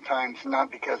certain times, not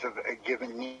because of a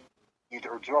given need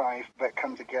or drive, but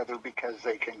come together because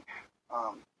they can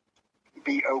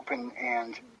be open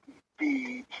and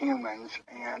be humans.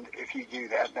 And if you do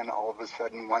that, then all of a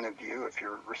sudden one of you, if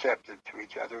you're receptive to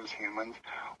each other as humans,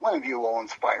 one of you will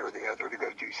inspire the other to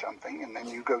go do something, and then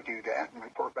you go do that and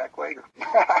report back later.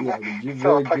 Yeah, you're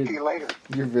so I'll very talk good. to you later.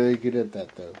 You're very good at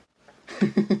that, though.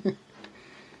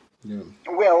 Yeah.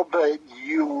 Well, but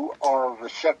you are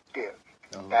receptive.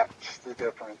 Oh. That's the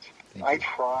difference. I You.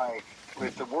 try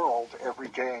with the world every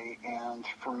day, and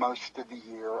for most of the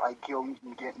year, I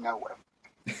get nowhere.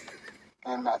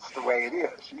 And that's the way it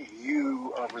is.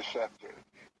 You are receptive.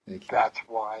 Thank you. That's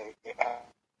why it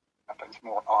happens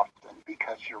more often,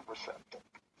 because you're receptive.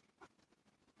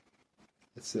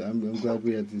 I'm glad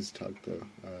we had this talk, though.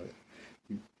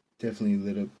 You definitely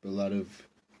lit up a lot of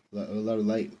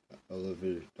light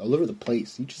all over the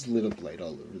place. You just lit up light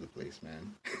all over the place,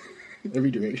 man.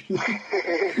 Every direction.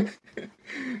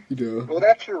 Well,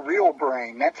 that's your real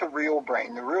brain. That's a real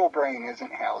brain. The real brain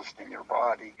isn't housed in your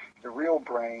body. The real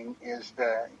brain is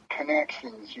the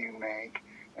connections you make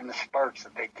and the sparks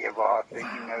that they give off that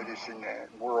you notice in the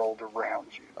world around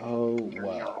you. Oh, your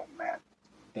wow. neural net.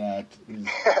 That is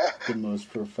the most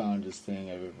profoundest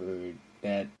thing I've ever heard.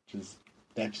 That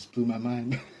just blew my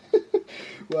mind.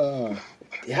 Wow.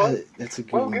 Yeah, well, that's a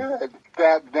good one. Well,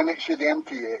 good. Then it should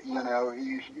empty it.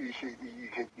 You should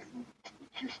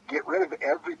just get rid of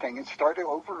everything and start it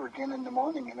over again in the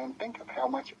morning, and then think of how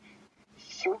much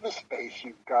service space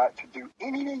you've got to do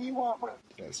anything you want with.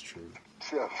 That's true.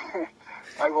 So,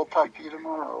 I will talk to you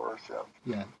tomorrow or so.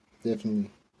 Yeah, definitely.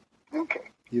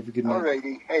 Okay. You have a good night.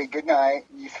 Alrighty. Hey, good night.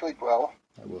 You sleep well.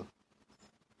 I will.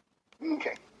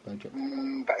 Okay. Bye, Joe.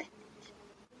 Bye.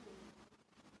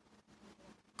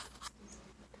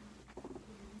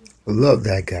 I love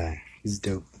that guy. He's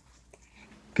dope.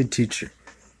 Good teacher.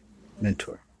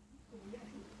 Mentor.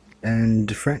 And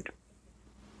a friend.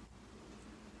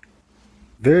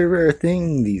 Very rare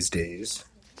thing these days,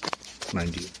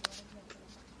 mind you.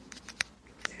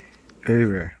 Very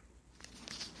rare.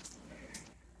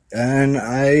 And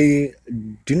I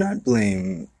do not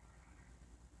blame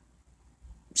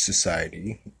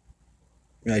society.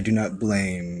 I do not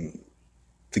blame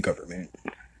the government.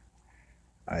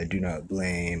 I do not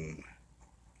blame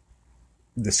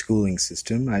the schooling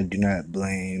system. I do not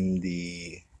blame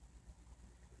the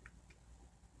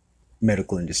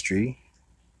medical industry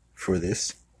for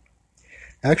this.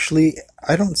 Actually,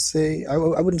 I wouldn't say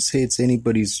it's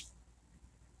anybody's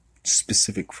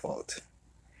specific fault.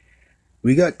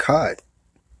 We got caught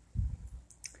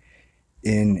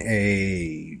in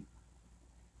a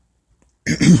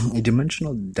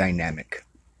dimensional dynamic,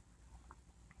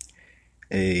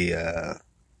 a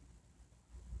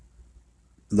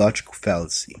logical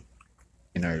fallacy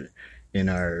in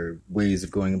our ways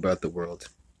of going about the world.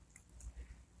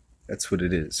 That's what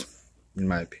it is, in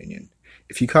my opinion.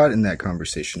 If you caught in that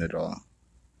conversation at all,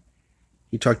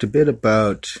 he talked a bit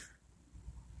about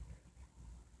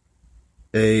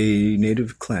a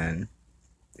native clan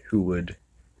who would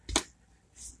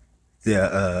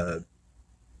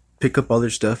pick up all their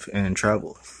stuff and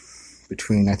travel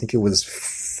between, I think it was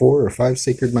 4 or 5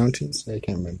 sacred mountains. I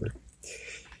can't remember.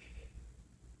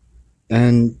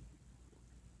 And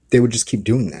they would just keep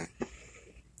doing that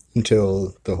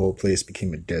until the whole place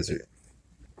became a desert.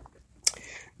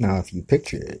 Now, if you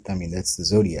picture it, I mean, that's the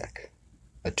zodiac.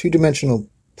 A 2-dimensional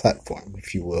platform,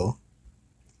 if you will.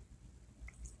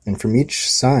 And from each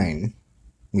sign,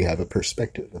 we have a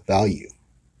perspective, a value.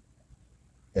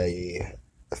 a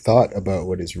thought about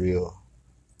what is real.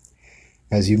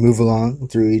 As you move along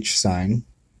through each sign,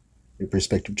 your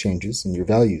perspective changes and your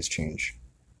values change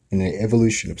in an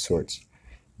evolution of sorts.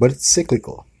 But it's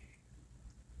cyclical.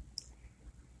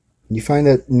 You find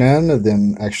that none of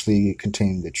them actually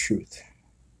contain the truth.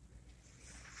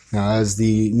 Now, as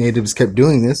the natives kept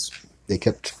doing this, they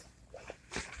kept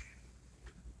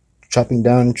chopping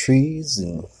down trees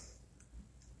and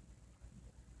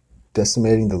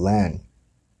decimating the land,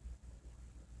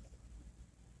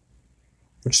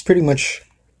 which is pretty much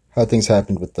how things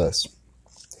happened with us.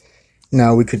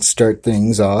 Now, we could start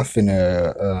things off in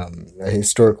a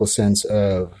historical sense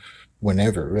of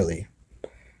whenever, really.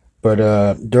 But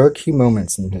there are key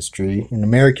moments in history, in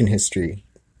American history,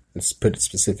 let's put it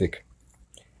specific,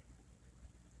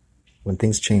 when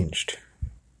things changed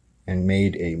and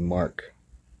made a mark.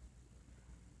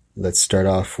 Let's start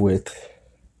off with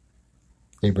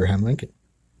Abraham Lincoln.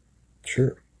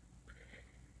 Sure.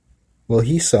 Well,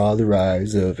 he saw the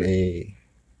rise of a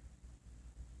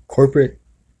corporate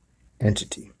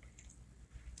entity.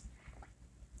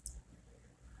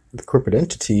 The corporate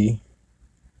entity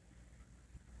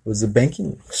was the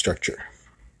banking structure.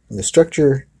 And the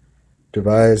structure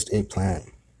devised a plan.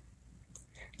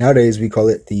 Nowadays, we call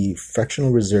it the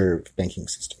fractional reserve banking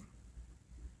system.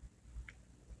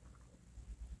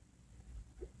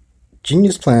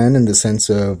 Genius plan in the sense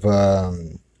of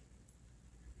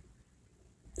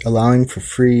allowing for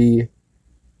free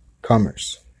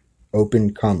commerce,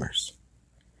 open commerce.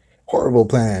 Horrible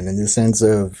plan in the sense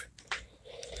of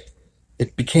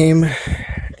it became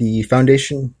the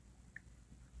foundation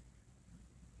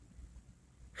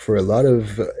for a lot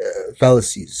of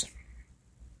fallacies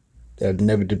that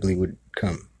inevitably would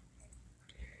come.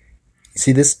 You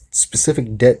see, this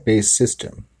specific debt-based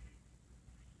system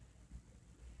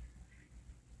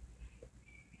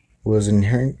was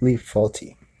inherently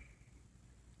faulty.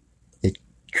 It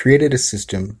created a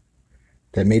system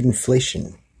that made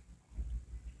inflation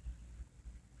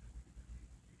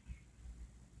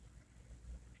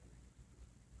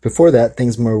before that,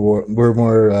 things were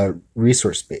more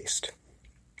resource-based.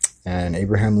 And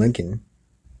Abraham Lincoln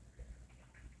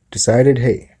decided,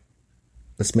 hey,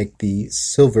 let's make the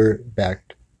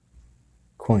silver-backed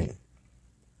coin.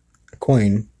 A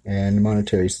coin and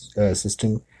monetary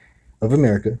system of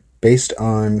America based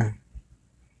on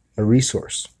a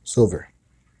resource, silver.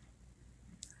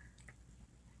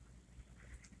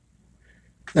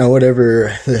 Now,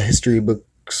 whatever the history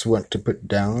books want to put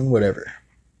down, whatever.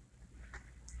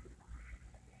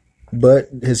 But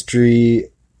history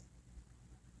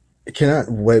cannot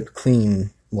wipe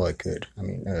clean. Well, it could. I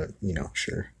mean,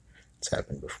 sure, it's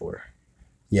happened before.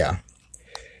 Yeah.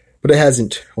 But it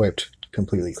hasn't wiped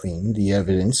completely clean. The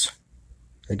evidence,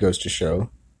 it goes to show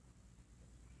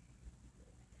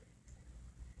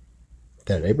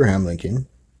that Abraham Lincoln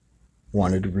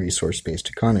wanted a resource-based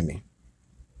economy.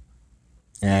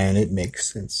 And it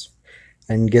makes sense.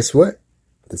 And guess what?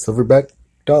 The silverback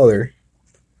dollar,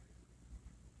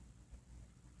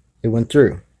 it went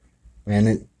through. And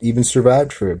it even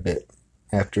survived for a bit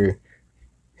after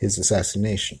his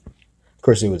assassination. Of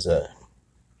course, it's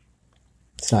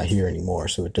not here anymore,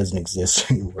 so it doesn't exist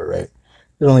anymore, right?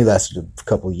 It only lasted a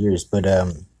couple years, but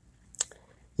and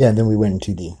then we went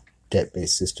into the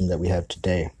debt-based system that we have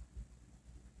today.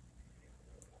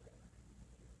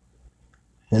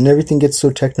 And everything gets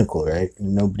so technical, right?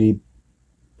 Nobody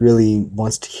really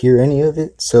wants to hear any of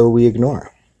it, so we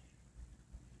ignore.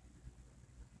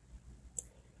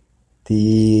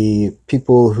 The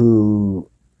people who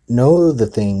know the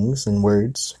things and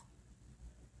words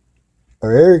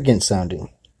are arrogant sounding.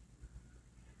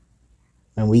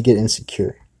 And we get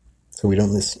insecure, so we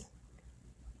don't listen.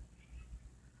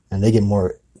 And they get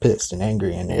more pissed and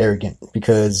angry and arrogant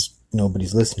because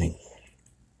nobody's listening.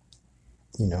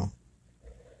 It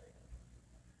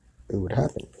would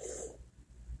happen.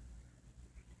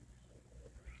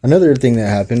 Another thing that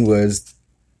happened was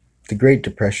the Great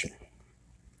Depression.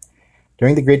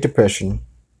 During the Great Depression,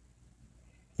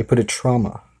 it put a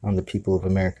trauma on the people of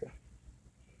America.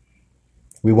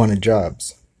 We wanted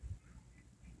jobs.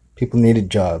 People needed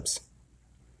jobs.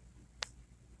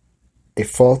 A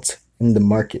fault in the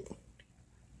market,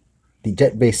 the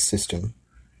debt-based system,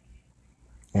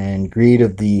 and greed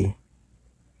of the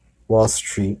Wall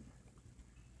Street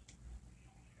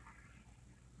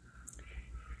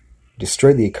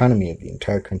destroyed the economy of the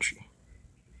entire country.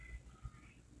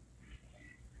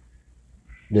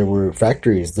 There were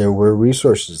factories, there were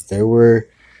resources, there were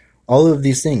all of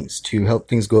these things to help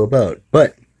things go about.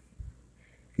 But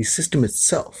the system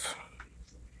itself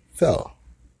fell.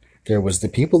 There was the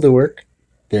people to work,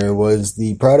 there was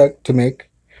the product to make,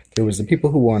 There was the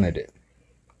people who wanted it.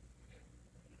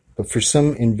 But for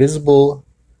some invisible,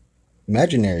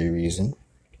 imaginary reason,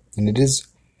 and it is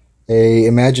a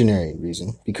imaginary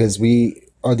reason, because we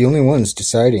are the only ones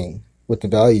deciding what the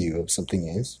value of something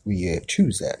is, we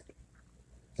choose that.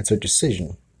 That's our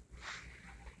decision.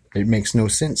 It makes no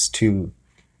sense to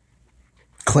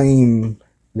claim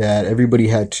that everybody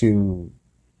had to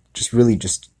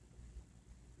just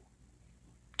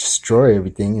destroy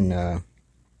everything, and a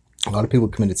lot of people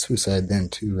committed suicide then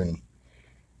too, and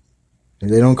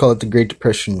they don't call it the Great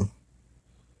Depression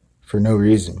for no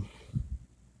reason.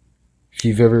 If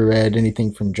you've ever read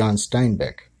anything from John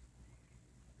Steinbeck,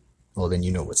 well, then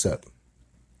you know what's up.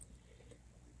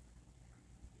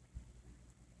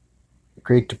 The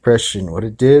Great Depression, what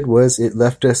it did was it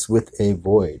left us with a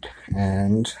void,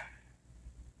 and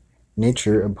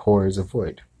nature abhors a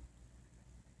void.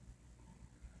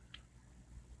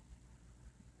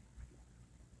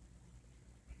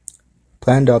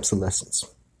 Planned obsolescence.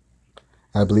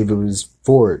 I believe it was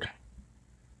Ford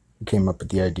who came up with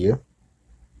the idea.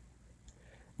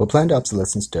 What planned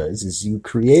obsolescence does is you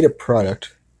create a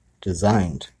product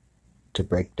designed to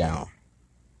break down.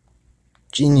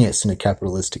 Genius in a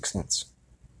capitalistic sense.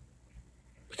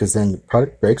 Because then the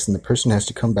product breaks and the person has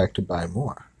to come back to buy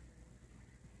more.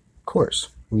 Of course,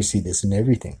 we see this in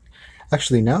everything.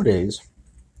 Actually, nowadays,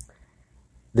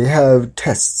 they have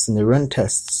tests and they run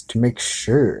tests to make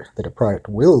sure that a product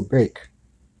will break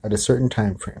at a certain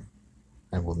time frame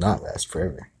and will not last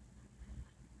forever.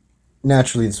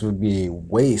 Naturally, this would be a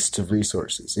waste of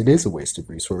resources. It is a waste of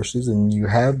resources, and you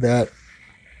have that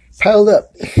piled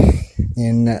up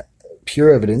in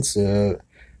pure evidence.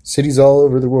 Cities all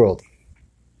over the world.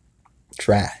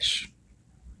 Trash.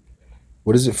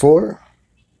 What is it for?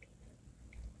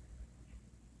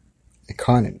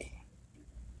 Economy.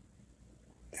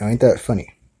 Now, ain't that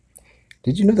funny?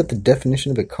 Did you know that the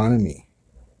definition of economy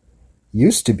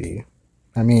used to be,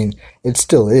 I mean, it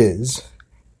still is,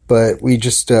 but we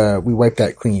just, we wipe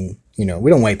that clean. We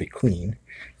don't wipe it clean.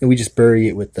 And we just bury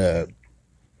it with the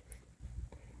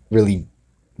really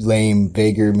lame,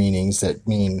 vaguer meanings that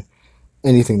mean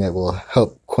anything that will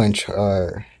help quench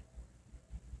our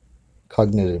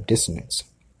cognitive dissonance.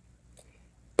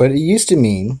 But it used to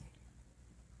mean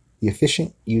the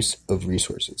efficient use of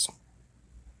resources.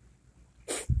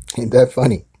 Ain't that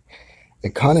funny?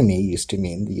 Economy used to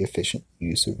mean the efficient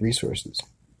use of resources.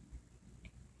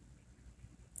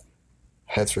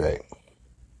 That's right.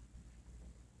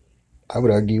 I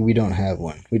would argue we don't have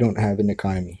one. We don't have an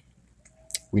economy.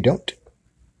 We don't.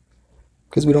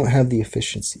 Because we don't have the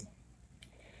efficiency.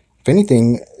 If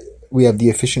anything, we have the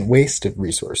efficient waste of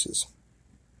resources.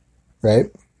 Right?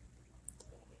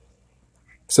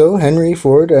 So Henry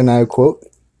Ford, and I quote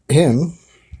him,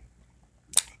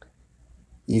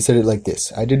 he said it like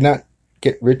this: I did not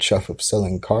get rich off of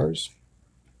selling cars.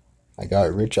 I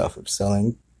got rich off of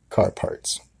selling car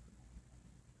parts.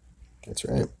 That's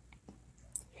right.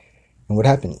 And what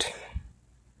happened?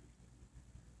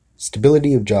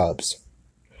 Stability of jobs.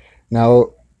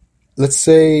 Now, let's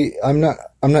say I'm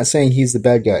not saying he's the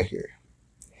bad guy here.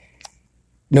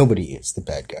 Nobody is the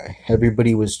bad guy.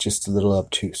 Everybody was just a little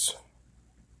obtuse.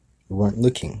 We weren't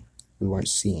looking, we weren't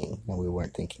seeing, and we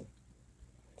weren't thinking.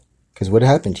 Because what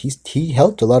happened? He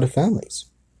helped a lot of families.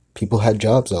 People had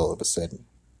jobs all of a sudden.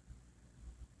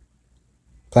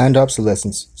 Planned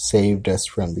obsolescence saved us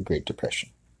from the Great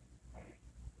Depression.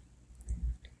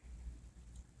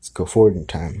 Let's go forward in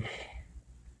time.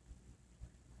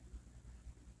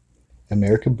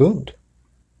 America boomed.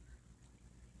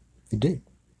 It did.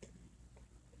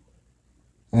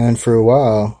 And for a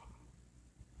while,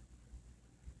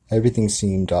 everything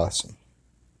seemed awesome.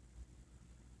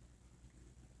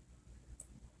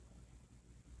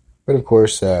 But of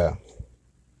course,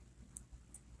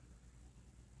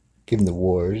 given the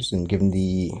wars and given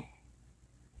the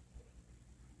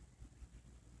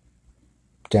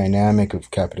dynamic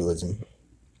of capitalism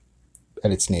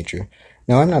at its nature.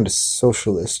 Now, I'm not a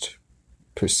socialist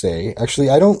per se. Actually,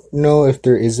 I don't know if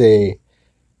there is a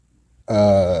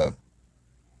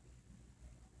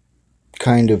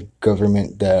kind of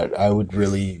government that I would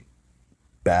really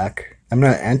back. I'm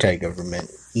not anti-government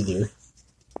either.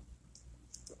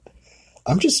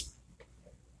 I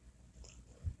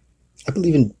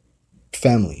believe in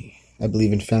family. I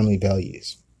believe in family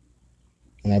values.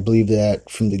 And I believe that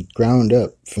from the ground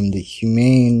up, from the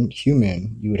humane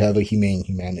human, you would have a humane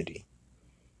humanity.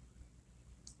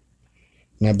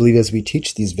 And I believe as we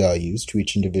teach these values to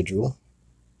each individual,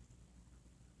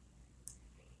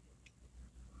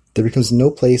 there becomes no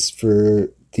place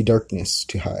for the darkness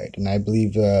to hide. And I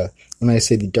believe, when I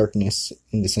say the darkness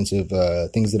in the sense of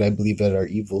things that I believe that are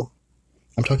evil,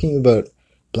 I'm talking about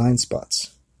blind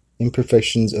spots,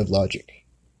 imperfections of logic,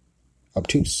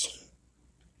 obtuse,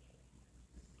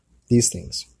 these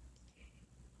things.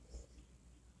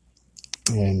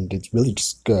 And it's really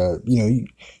just, you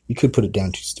could put it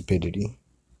down to stupidity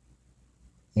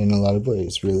in a lot of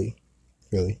ways, really.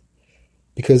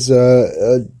 Because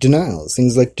denials,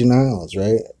 things like denials,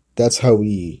 right? That's how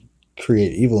we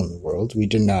create evil in the world. We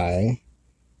deny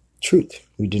truth.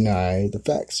 We deny the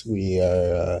facts. We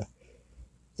are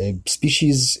a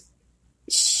species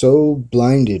so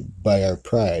blinded by our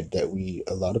pride that we,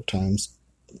 a lot of times,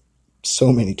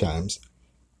 so many times,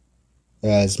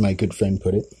 as my good friend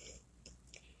put it,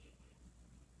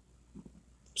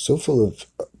 so full of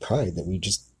pride that we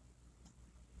just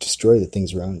destroy the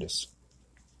things around us.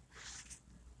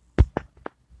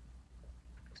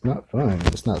 It's not fun.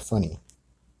 It's not funny.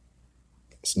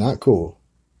 It's not cool.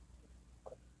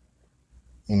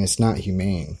 And it's not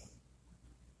humane.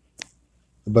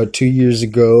 About 2 years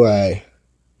ago, I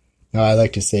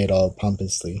like to say it all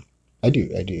pompously. I do,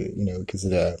 because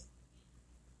it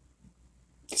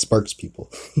sparks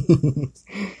people.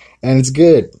 And it's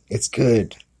good. It's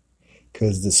good.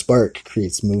 Because the spark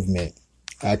creates movement,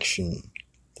 action.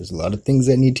 There's a lot of things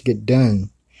that need to get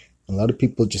done. A lot of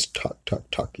people just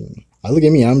talking. Look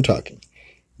at me, I'm talking.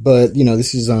 But,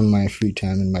 this is on my free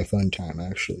time and my fun time,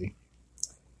 actually.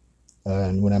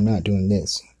 And when I'm not doing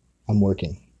this, I'm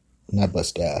working. And I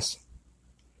bust ass.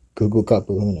 Google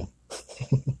Kapahuna.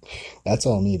 That's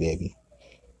all me, baby.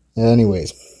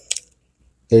 Anyways,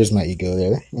 there's my ego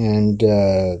there. And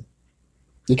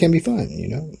it can be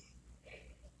fun,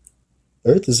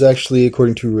 Earth is actually,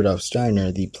 according to Rudolf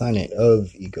Steiner, the planet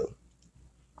of ego.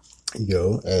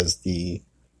 Ego as the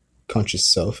conscious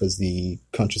self, as the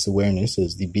conscious awareness,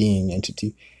 as the being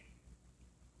entity,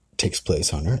 takes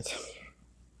place on Earth.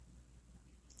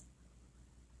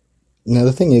 Now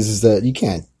the thing is that you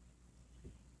can't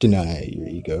deny your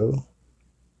ego.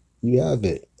 You have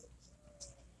it.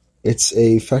 It's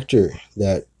a factor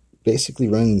that basically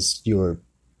runs your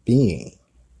being.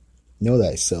 Know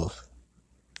thyself.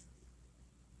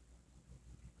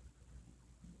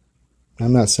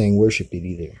 I'm not saying worship it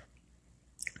either,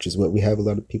 which is what we have a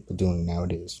lot of people doing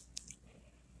nowadays.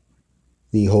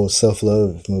 The whole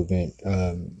self-love movement,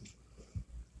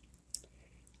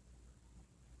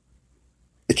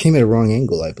 it came at a wrong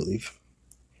angle, I believe.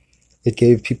 It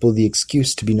gave people the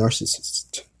excuse to be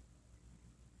narcissists.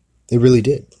 It really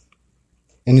did.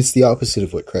 And it's the opposite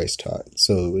of what Christ taught,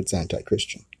 so it's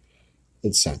anti-Christian.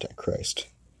 It's anti-Christ.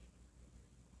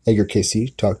 Edgar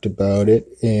Cayce talked about it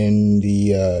in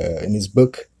his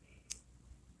book,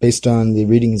 based on the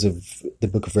readings of the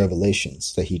Book of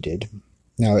Revelations that he did.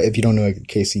 Now, if you don't know Edgar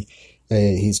Cayce,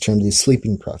 he's termed the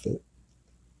sleeping prophet.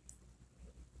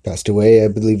 Passed away, I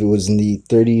believe it was in the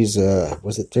 30s.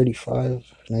 Was it 35?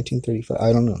 1935?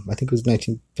 I don't know. I think it was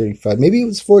 1935. Maybe it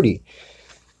was 40.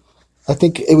 I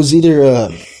think it was either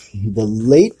the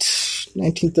late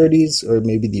 1930s or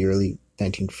maybe the early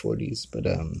 1940s. But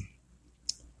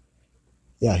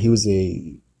yeah, he was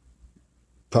a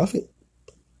prophet.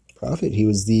 He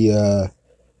was the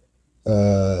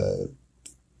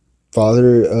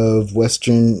father of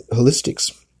Western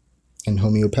holistics and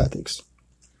homeopathics.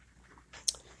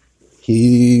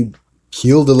 He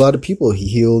healed a lot of people. He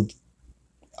healed,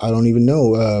 I don't even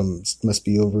know, must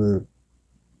be over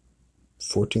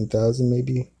 14,000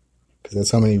 maybe, because that's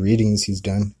how many readings he's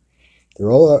done.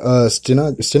 They're all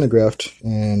stenographed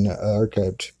and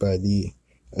archived by the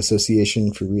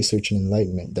Association for Research and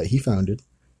Enlightenment that he founded.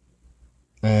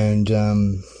 And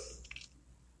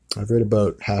I've read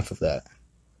about half of that.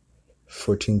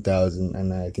 14,000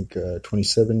 and I think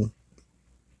 27,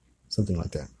 something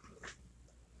like that.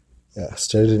 Yeah,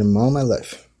 studied him all my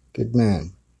life. Good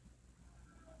man.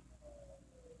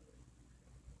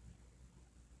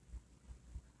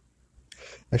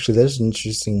 Actually, there's an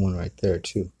interesting one right there,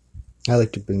 too. I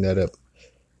like to bring that up.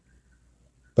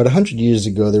 About 100 years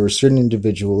ago, there were certain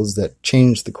individuals that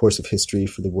changed the course of history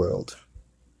for the world.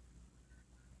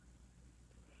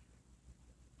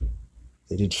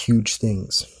 They did huge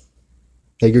things.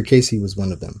 Edgar Cayce was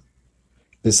one of them.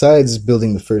 Besides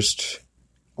building the first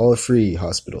all-free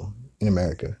hospital in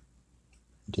America.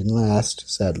 It didn't last,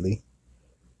 sadly.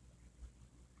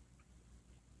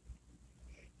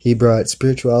 He brought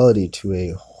spirituality to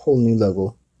a whole new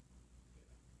level.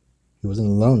 He wasn't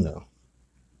alone, though.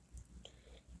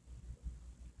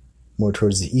 More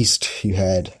towards the east, you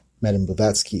had Madame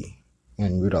Blavatsky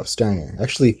and Rudolf Steiner.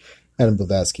 Actually, Madame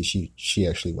Blavatsky, she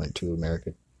actually went to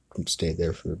America and stayed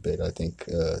there for a bit, I think.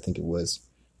 I think it was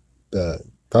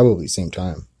probably same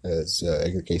time as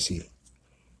Edgar Cayce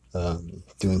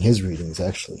doing his readings,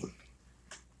 actually.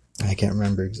 I can't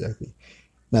remember exactly.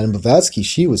 Madame Blavatsky,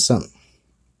 she was something.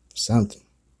 Something.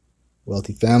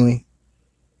 Wealthy family.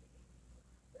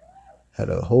 Had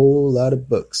a whole lot of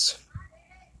books.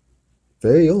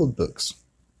 Very old books.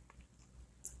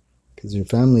 Because her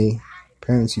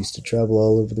parents used to travel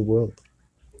all over the world.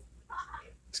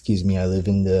 Excuse me, I live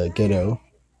in the ghetto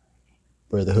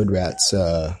where the hood rats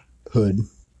hood.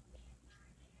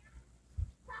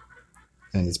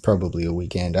 And it's probably a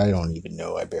weekend. I don't even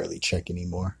know. I barely check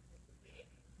anymore.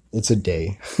 It's a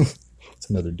day. It's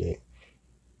another day.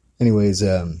 Anyways,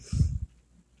 yeah,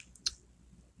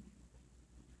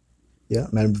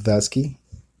 Madame Blavatsky.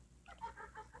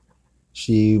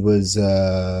 She was,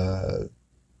 I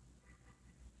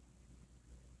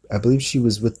believe she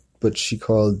was with what she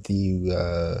called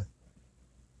the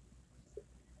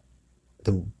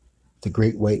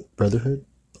Great White Brotherhood,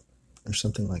 or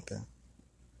something like that.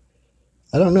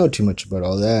 I don't know too much about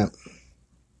all that.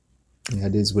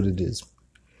 That is what it is.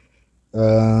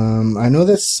 I know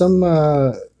that some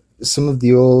of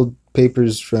the old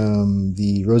papers from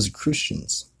the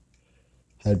Rosicrucians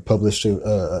had published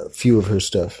a few of her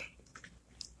stuff.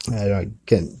 I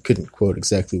couldn't quote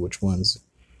exactly which ones,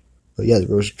 but yeah, the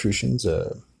Rosicrucians.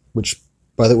 Which,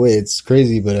 by the way, it's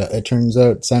crazy, but it turns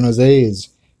out San Jose,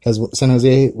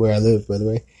 where I live, by the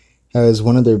way, has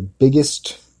one of their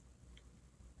biggest.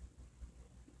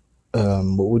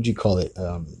 What would you call it?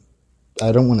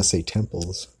 I don't want to say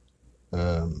temples.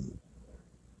 I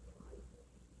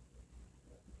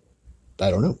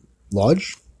don't know.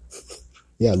 Lodge?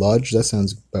 Yeah, lodge. That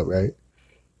sounds about right.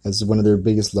 That's one of their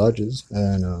biggest lodges.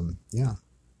 And, yeah,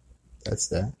 that's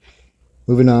that.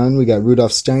 Moving on, we got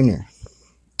Rudolf Steiner.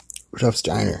 Rudolf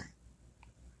Steiner.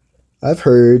 I've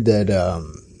heard that,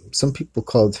 some people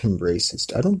called him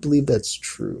racist. I don't believe that's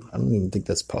true. I don't even think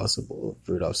that's possible,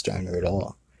 Rudolf Steiner at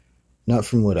all. Not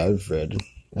from what I've read.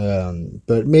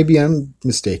 But maybe I'm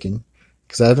mistaken,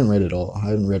 because I haven't read it all. I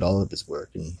haven't read all of his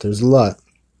work, and there's a lot.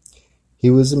 He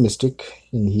was a mystic,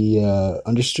 and he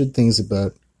understood things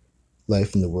about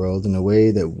life in the world in a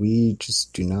way that we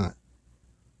just do not.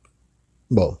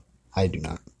 Well, I do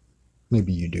not.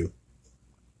 Maybe you do.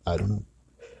 I don't know.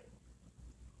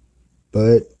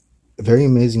 But a very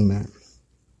amazing man.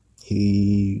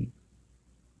 He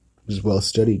was well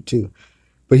studied too.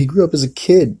 But he grew up as a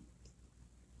kid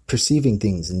perceiving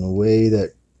things in a way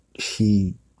that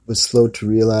he was slow to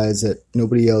realize that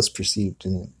nobody else perceived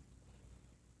in it.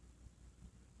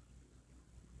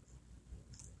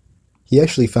 He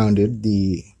actually founded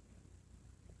the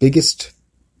biggest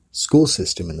school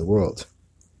system in the world.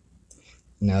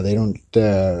 Now, they don't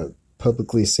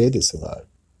publicly say this a lot.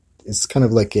 It's kind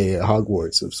of like a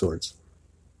Hogwarts of sorts,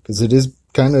 because it is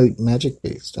kind of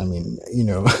magic-based. I mean,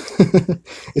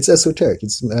 it's esoteric.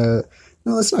 It's no,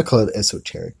 let's not call it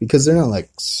esoteric, because they're not like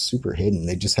super hidden.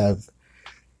 They just have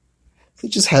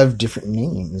different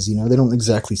names. They don't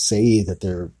exactly say that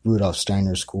they're Rudolf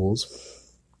Steiner schools.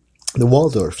 The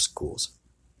Waldorf schools.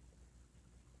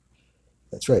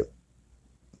 That's right.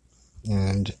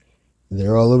 And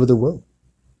they're all over the world.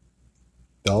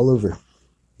 All over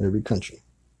every country.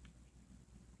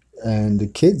 And the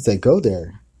kids that go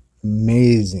there,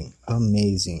 amazing,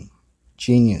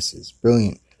 geniuses,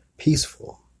 brilliant,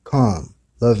 peaceful, calm,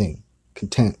 loving,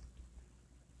 content,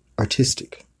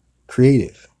 artistic,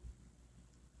 creative.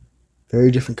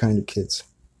 Very different kind of kids.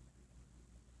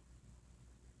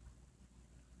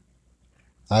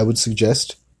 I would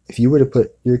suggest, if you were to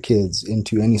put your kids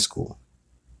into any school,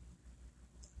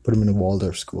 put them in a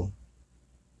Waldorf school,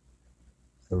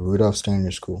 a Rudolf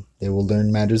Steiner school. They will learn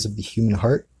matters of the human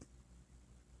heart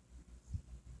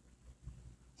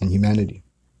and humanity.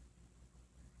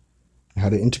 How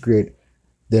to integrate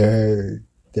their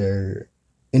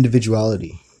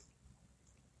individuality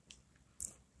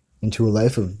into a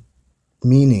life of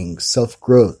meaning,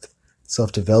 self-growth,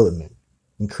 self-development,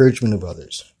 encouragement of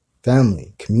others,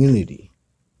 family, community,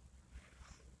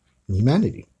 and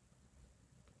humanity.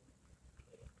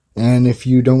 And if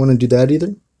you don't want to do that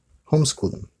either, homeschool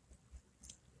them.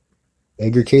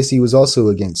 Edgar Cayce was also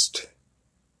against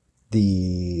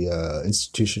the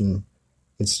institutional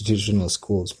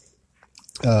schools.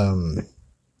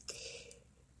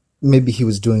 Maybe he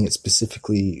was doing it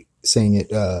specifically, saying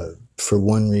it for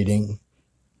one reading.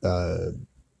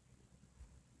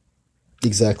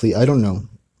 Exactly, I don't know.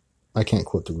 I can't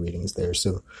quote the readings there,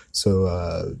 so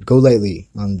go lightly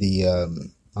on the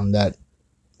on that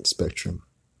spectrum.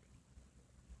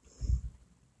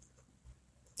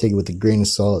 Take it with a grain of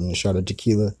salt and a shot of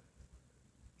tequila.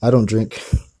 I don't drink,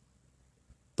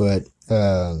 but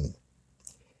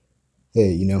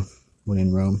hey, when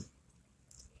in Rome.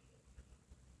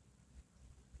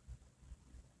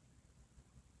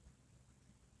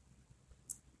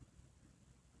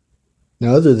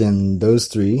 Now, other than those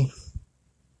three,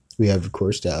 we have, of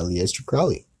course, Aleister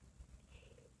Crowley.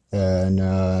 And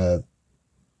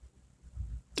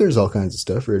there's all kinds of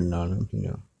stuff written on him, you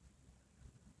know.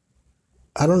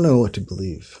 I don't know what to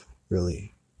believe,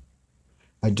 really.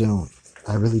 I don't.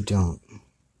 I really don't.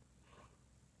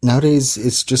 Nowadays,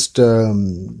 it's just,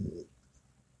 you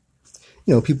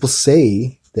know, people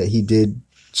say that he did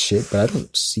shit, but I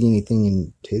don't see anything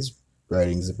in his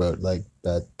writings about, like,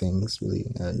 bad things, really.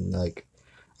 And, like,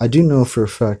 I do know for a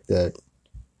fact that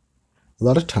a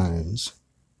lot of times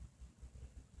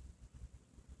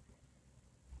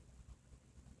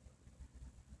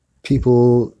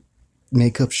people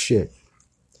make up shit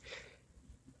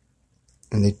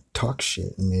and they talk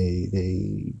shit and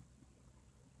they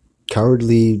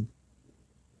cowardly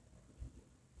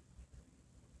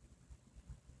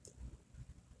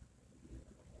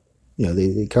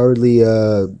they cowardly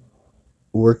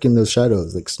work in those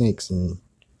shadows like snakes and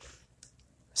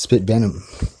spit venom.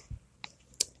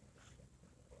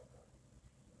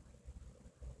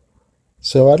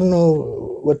 So I don't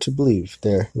know what to believe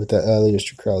there with that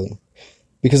Aleister Crowley,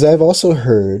 because I've also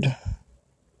heard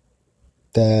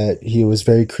that he was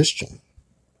very Christian.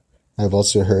 I've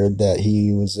also heard that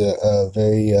he was a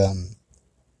very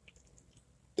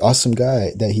awesome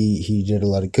guy, that he did a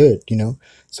lot of good, you know?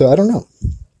 So I don't know.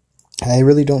 I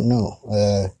really don't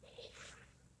know.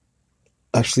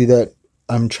 Actually, that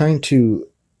I'm trying to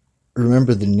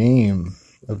remember the name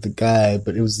of the guy,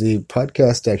 but it was the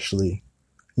podcast, actually.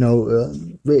 No,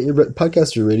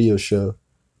 podcast or radio show.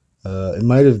 It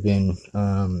might have been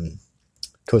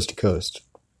Coast to Coast.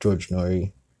 George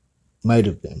Norrie. Might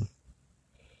have been.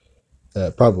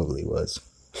 Probably was.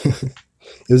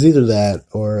 It was either that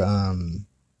or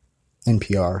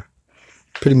NPR.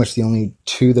 Pretty much the only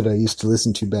two that I used to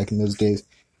listen to back in those days.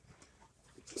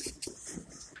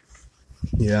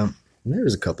 Yeah, there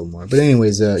was a couple more. But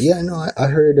anyways, yeah, no, I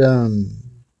heard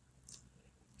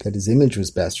that his image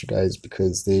was bastardized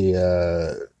because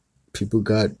people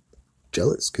got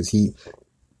jealous because he,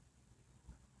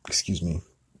 excuse me,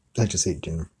 I just ate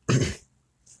dinner.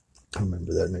 I'll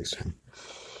remember that next time.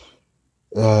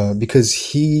 Because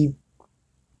he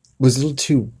was a little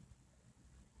too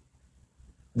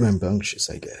rambunctious,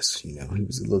 I guess, you know. He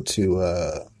was a little too,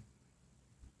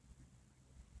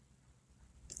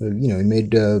 you know, he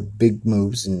made big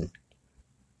moves and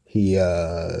he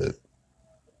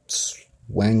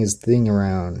swang his thing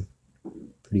around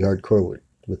pretty hardcore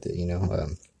with it, you know.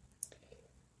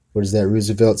 What is that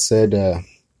Roosevelt said?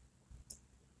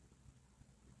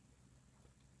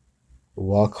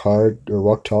 Walk hard or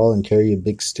walk tall and carry a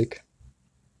big stick.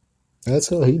 That's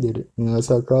how he did it. You know, that's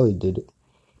how Crowley did it.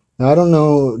 Now, I don't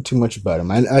know too much about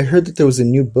him. I heard that there was a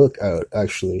new book out,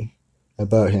 actually,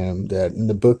 about him, that in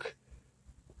the book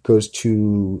goes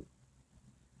to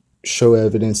show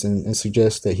evidence and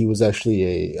suggest that he was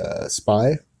actually a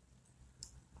spy.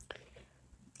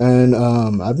 And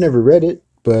I've never read it,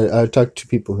 but I've talked to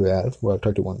people who have. Well, I've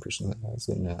talked to one person that has.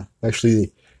 And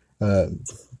actually, my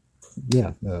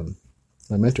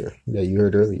mentor that you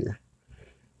heard earlier.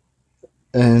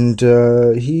 And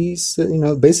he said, you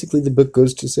know, basically the book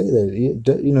goes to say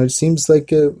that, you know, it seems like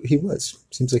he was.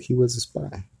 Seems like he was a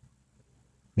spy.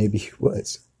 Maybe he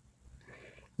was.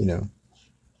 You know.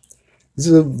 This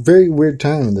is a very weird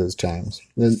time in those times.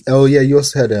 And, oh, yeah, you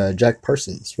also had Jack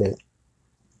Parsons, right?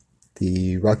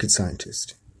 The rocket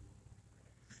scientist.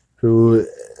 Who,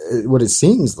 what it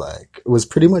seems like, was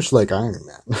pretty much like Iron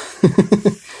Man.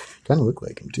 Kind of looked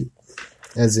like him, too.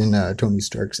 As in Tony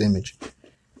Stark's image.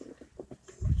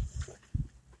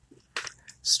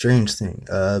 Strange thing.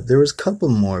 There was a couple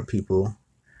more people,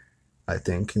 I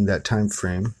think, in that time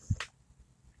frame.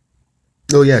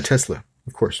 Oh yeah, Tesla,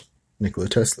 of course, Nikola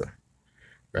Tesla,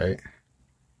 right?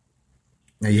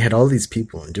 Now you had all these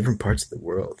people in different parts of the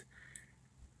world.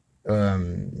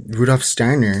 Rudolf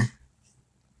Steiner,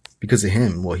 because of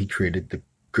him, well, he created the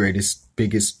greatest,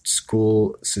 biggest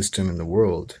school system in the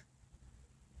world.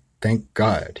 Thank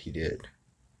God he did.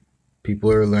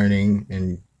 People are learning,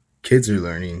 and kids are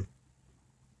learning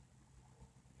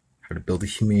how to build a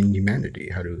humane humanity,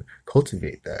 how to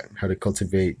cultivate that, how to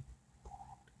cultivate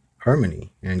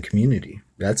harmony and community.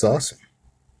 That's awesome.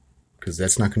 Because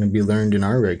that's not going to be learned in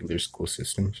our regular school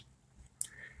systems.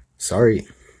 Sorry.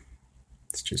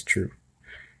 It's just true.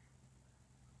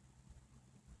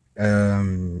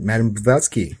 Madame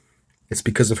Blavatsky. It's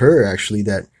because of her, actually,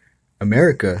 that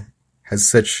America has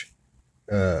such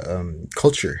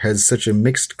culture, has such a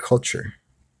mixed culture.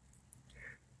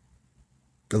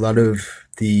 A lot of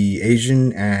the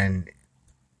Asian and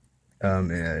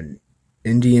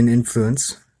Indian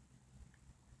influence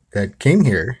that came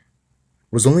here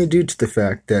was only due to the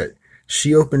fact that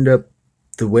she opened up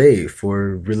the way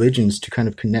for religions to kind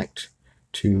of connect,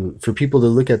 for people to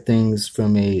look at things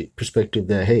from a perspective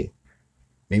that, hey,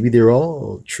 maybe they're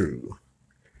all true.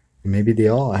 Maybe they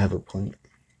all have a point.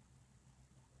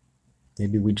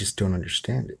 Maybe we just don't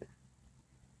understand it.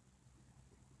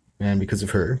 And because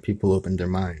of her, people opened their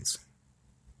minds.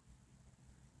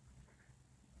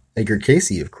 Edgar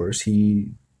Cayce, of course,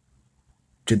 he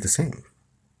did the same.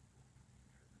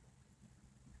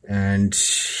 And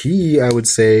he, I would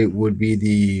say, would be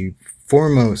the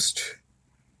foremost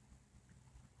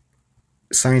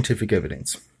scientific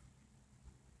evidence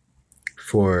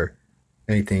for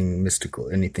anything mystical,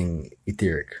 anything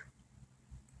etheric.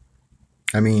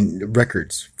 I mean,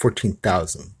 records,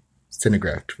 14,000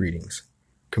 stenographed readings.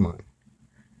 Come on.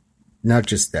 Not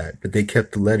just that, but they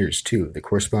kept the letters too, the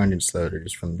correspondence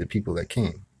letters from the people that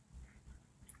came.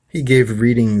 He gave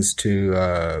readings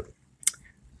to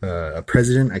a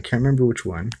president, I can't remember which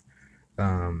one,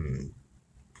 Marilyn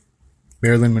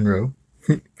Monroe.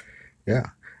 Yeah.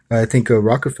 I think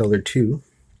Rockefeller too.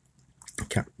 I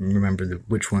can't remember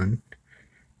which one.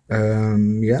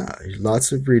 Yeah,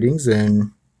 lots of readings,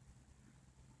 and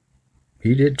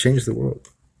he did change the world.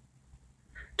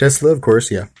 Tesla, of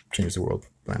course, yeah, changed the world.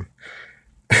 Blam.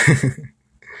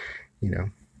 You know.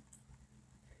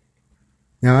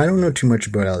 Now, I don't know too much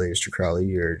about Aleister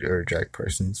Crowley or Jack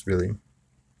Parsons, really.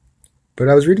 But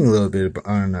I was reading a little bit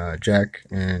on Jack,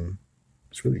 and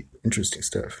it's really interesting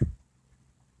stuff.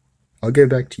 I'll get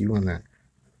back to you on that.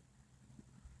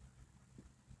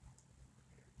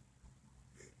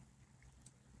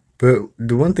 But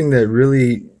the one thing that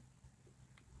really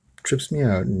trips me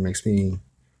out and makes me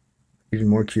even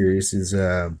more curious is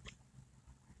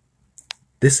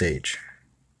this age.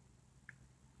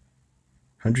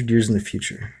 100 years in the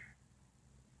future.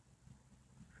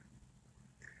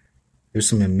 There's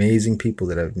some amazing people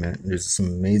that I've met. There's some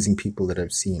amazing people that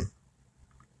I've seen.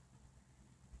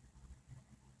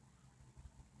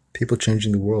 People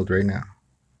changing the world right now.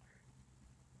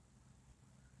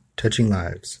 Touching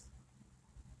lives.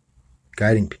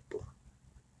 Guiding people.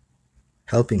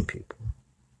 Helping people.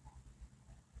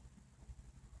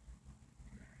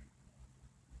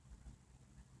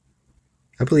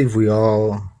 I believe we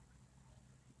all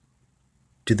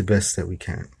do the best that we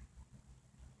can.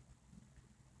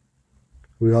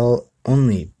 We all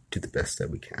only do the best that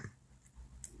we can.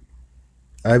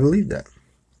 I believe that.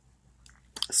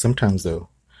 Sometimes, though,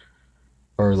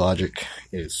 our logic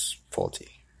is faulty.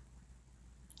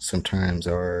 Sometimes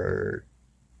our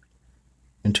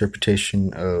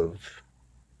interpretation of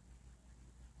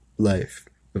life,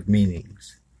 of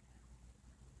meanings,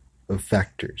 of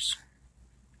factors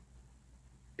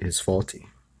is faulty.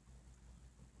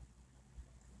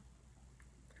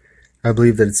 I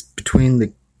believe that it's between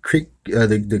the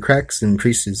cracks and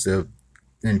creases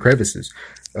and crevices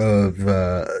of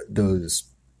those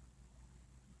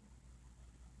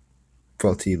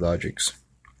faulty logics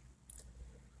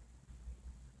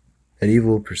that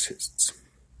evil persists.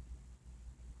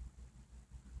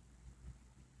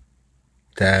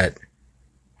 That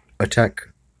attack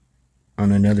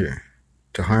on another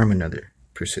to harm another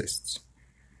persists.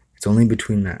 It's only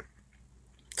between that.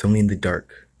 It's only in the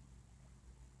dark.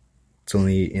 It's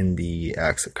only in the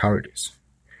acts of cowardice.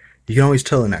 You can always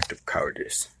tell an act of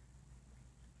cowardice.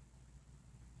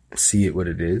 See it what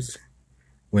it is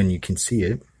when you can see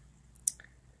it.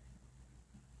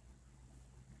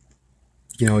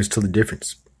 You can always tell the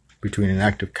difference between an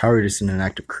act of cowardice and an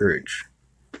act of courage.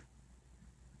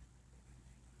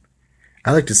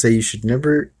 I like to say you should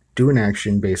never do an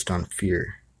action based on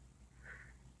fear.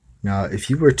 Now, if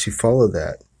you were to follow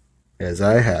that, as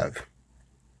I have,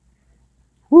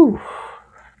 whew,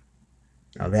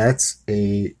 now that's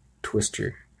a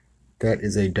twister. That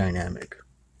is a dynamic.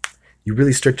 You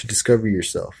really start to discover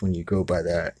yourself when you go by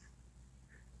that.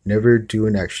 Never do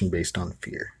an action based on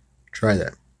fear. Try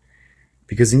that.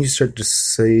 Because then you start to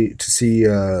see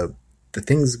the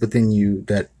things within you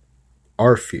that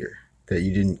are fear, that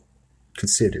you didn't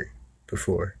consider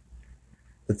before.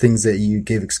 The things that you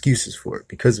gave excuses for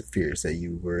because of fears that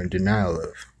you were in denial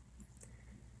of.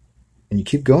 And you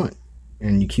keep going.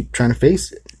 And you keep trying to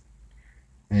face it.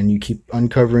 And you keep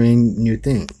uncovering new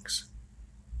things.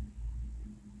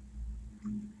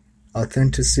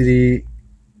 Authenticity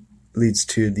leads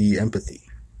to the empathy.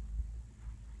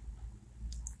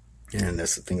 And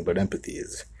that's the thing about empathy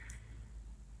is,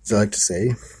 as I like to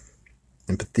say,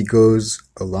 empathy goes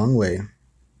a long way.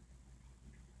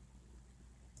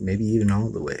 Maybe even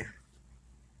all the way.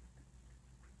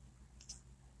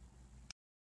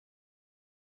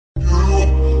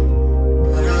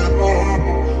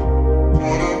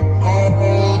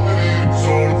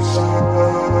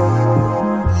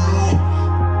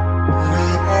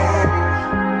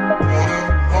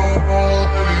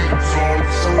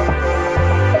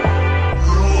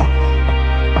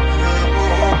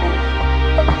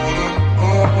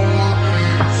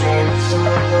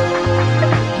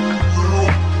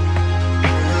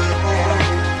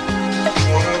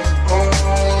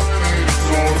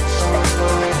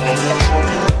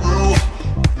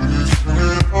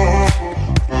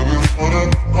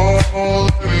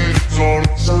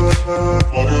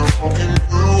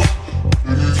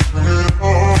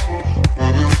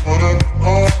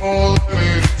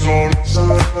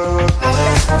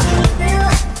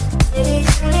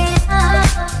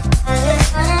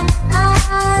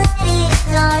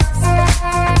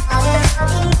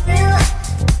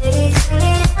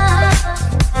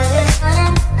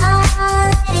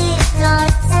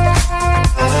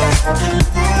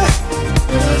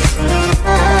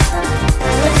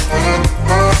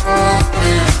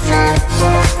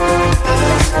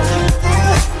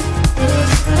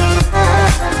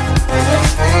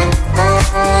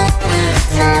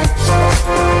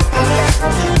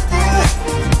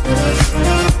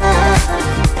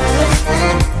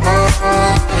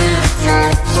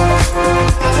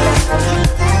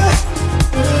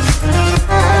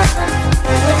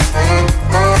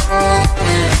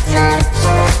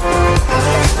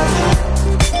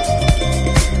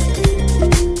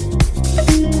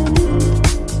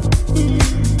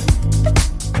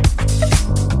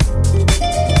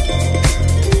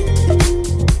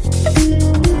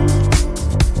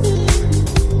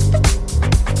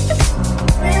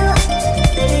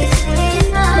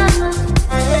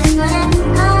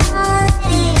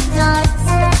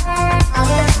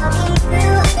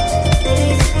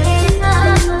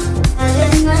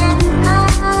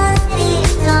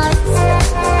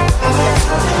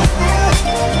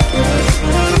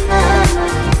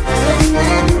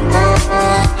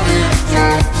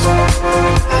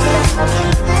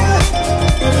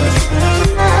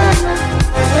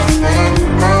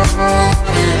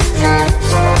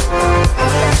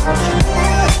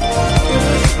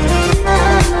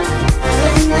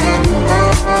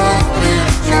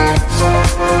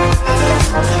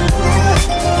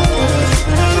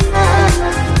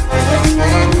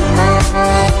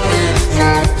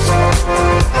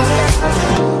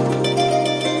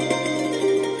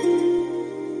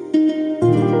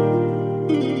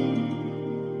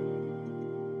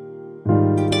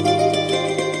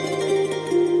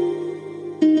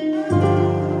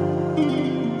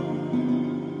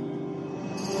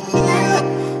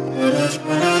 Just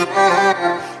run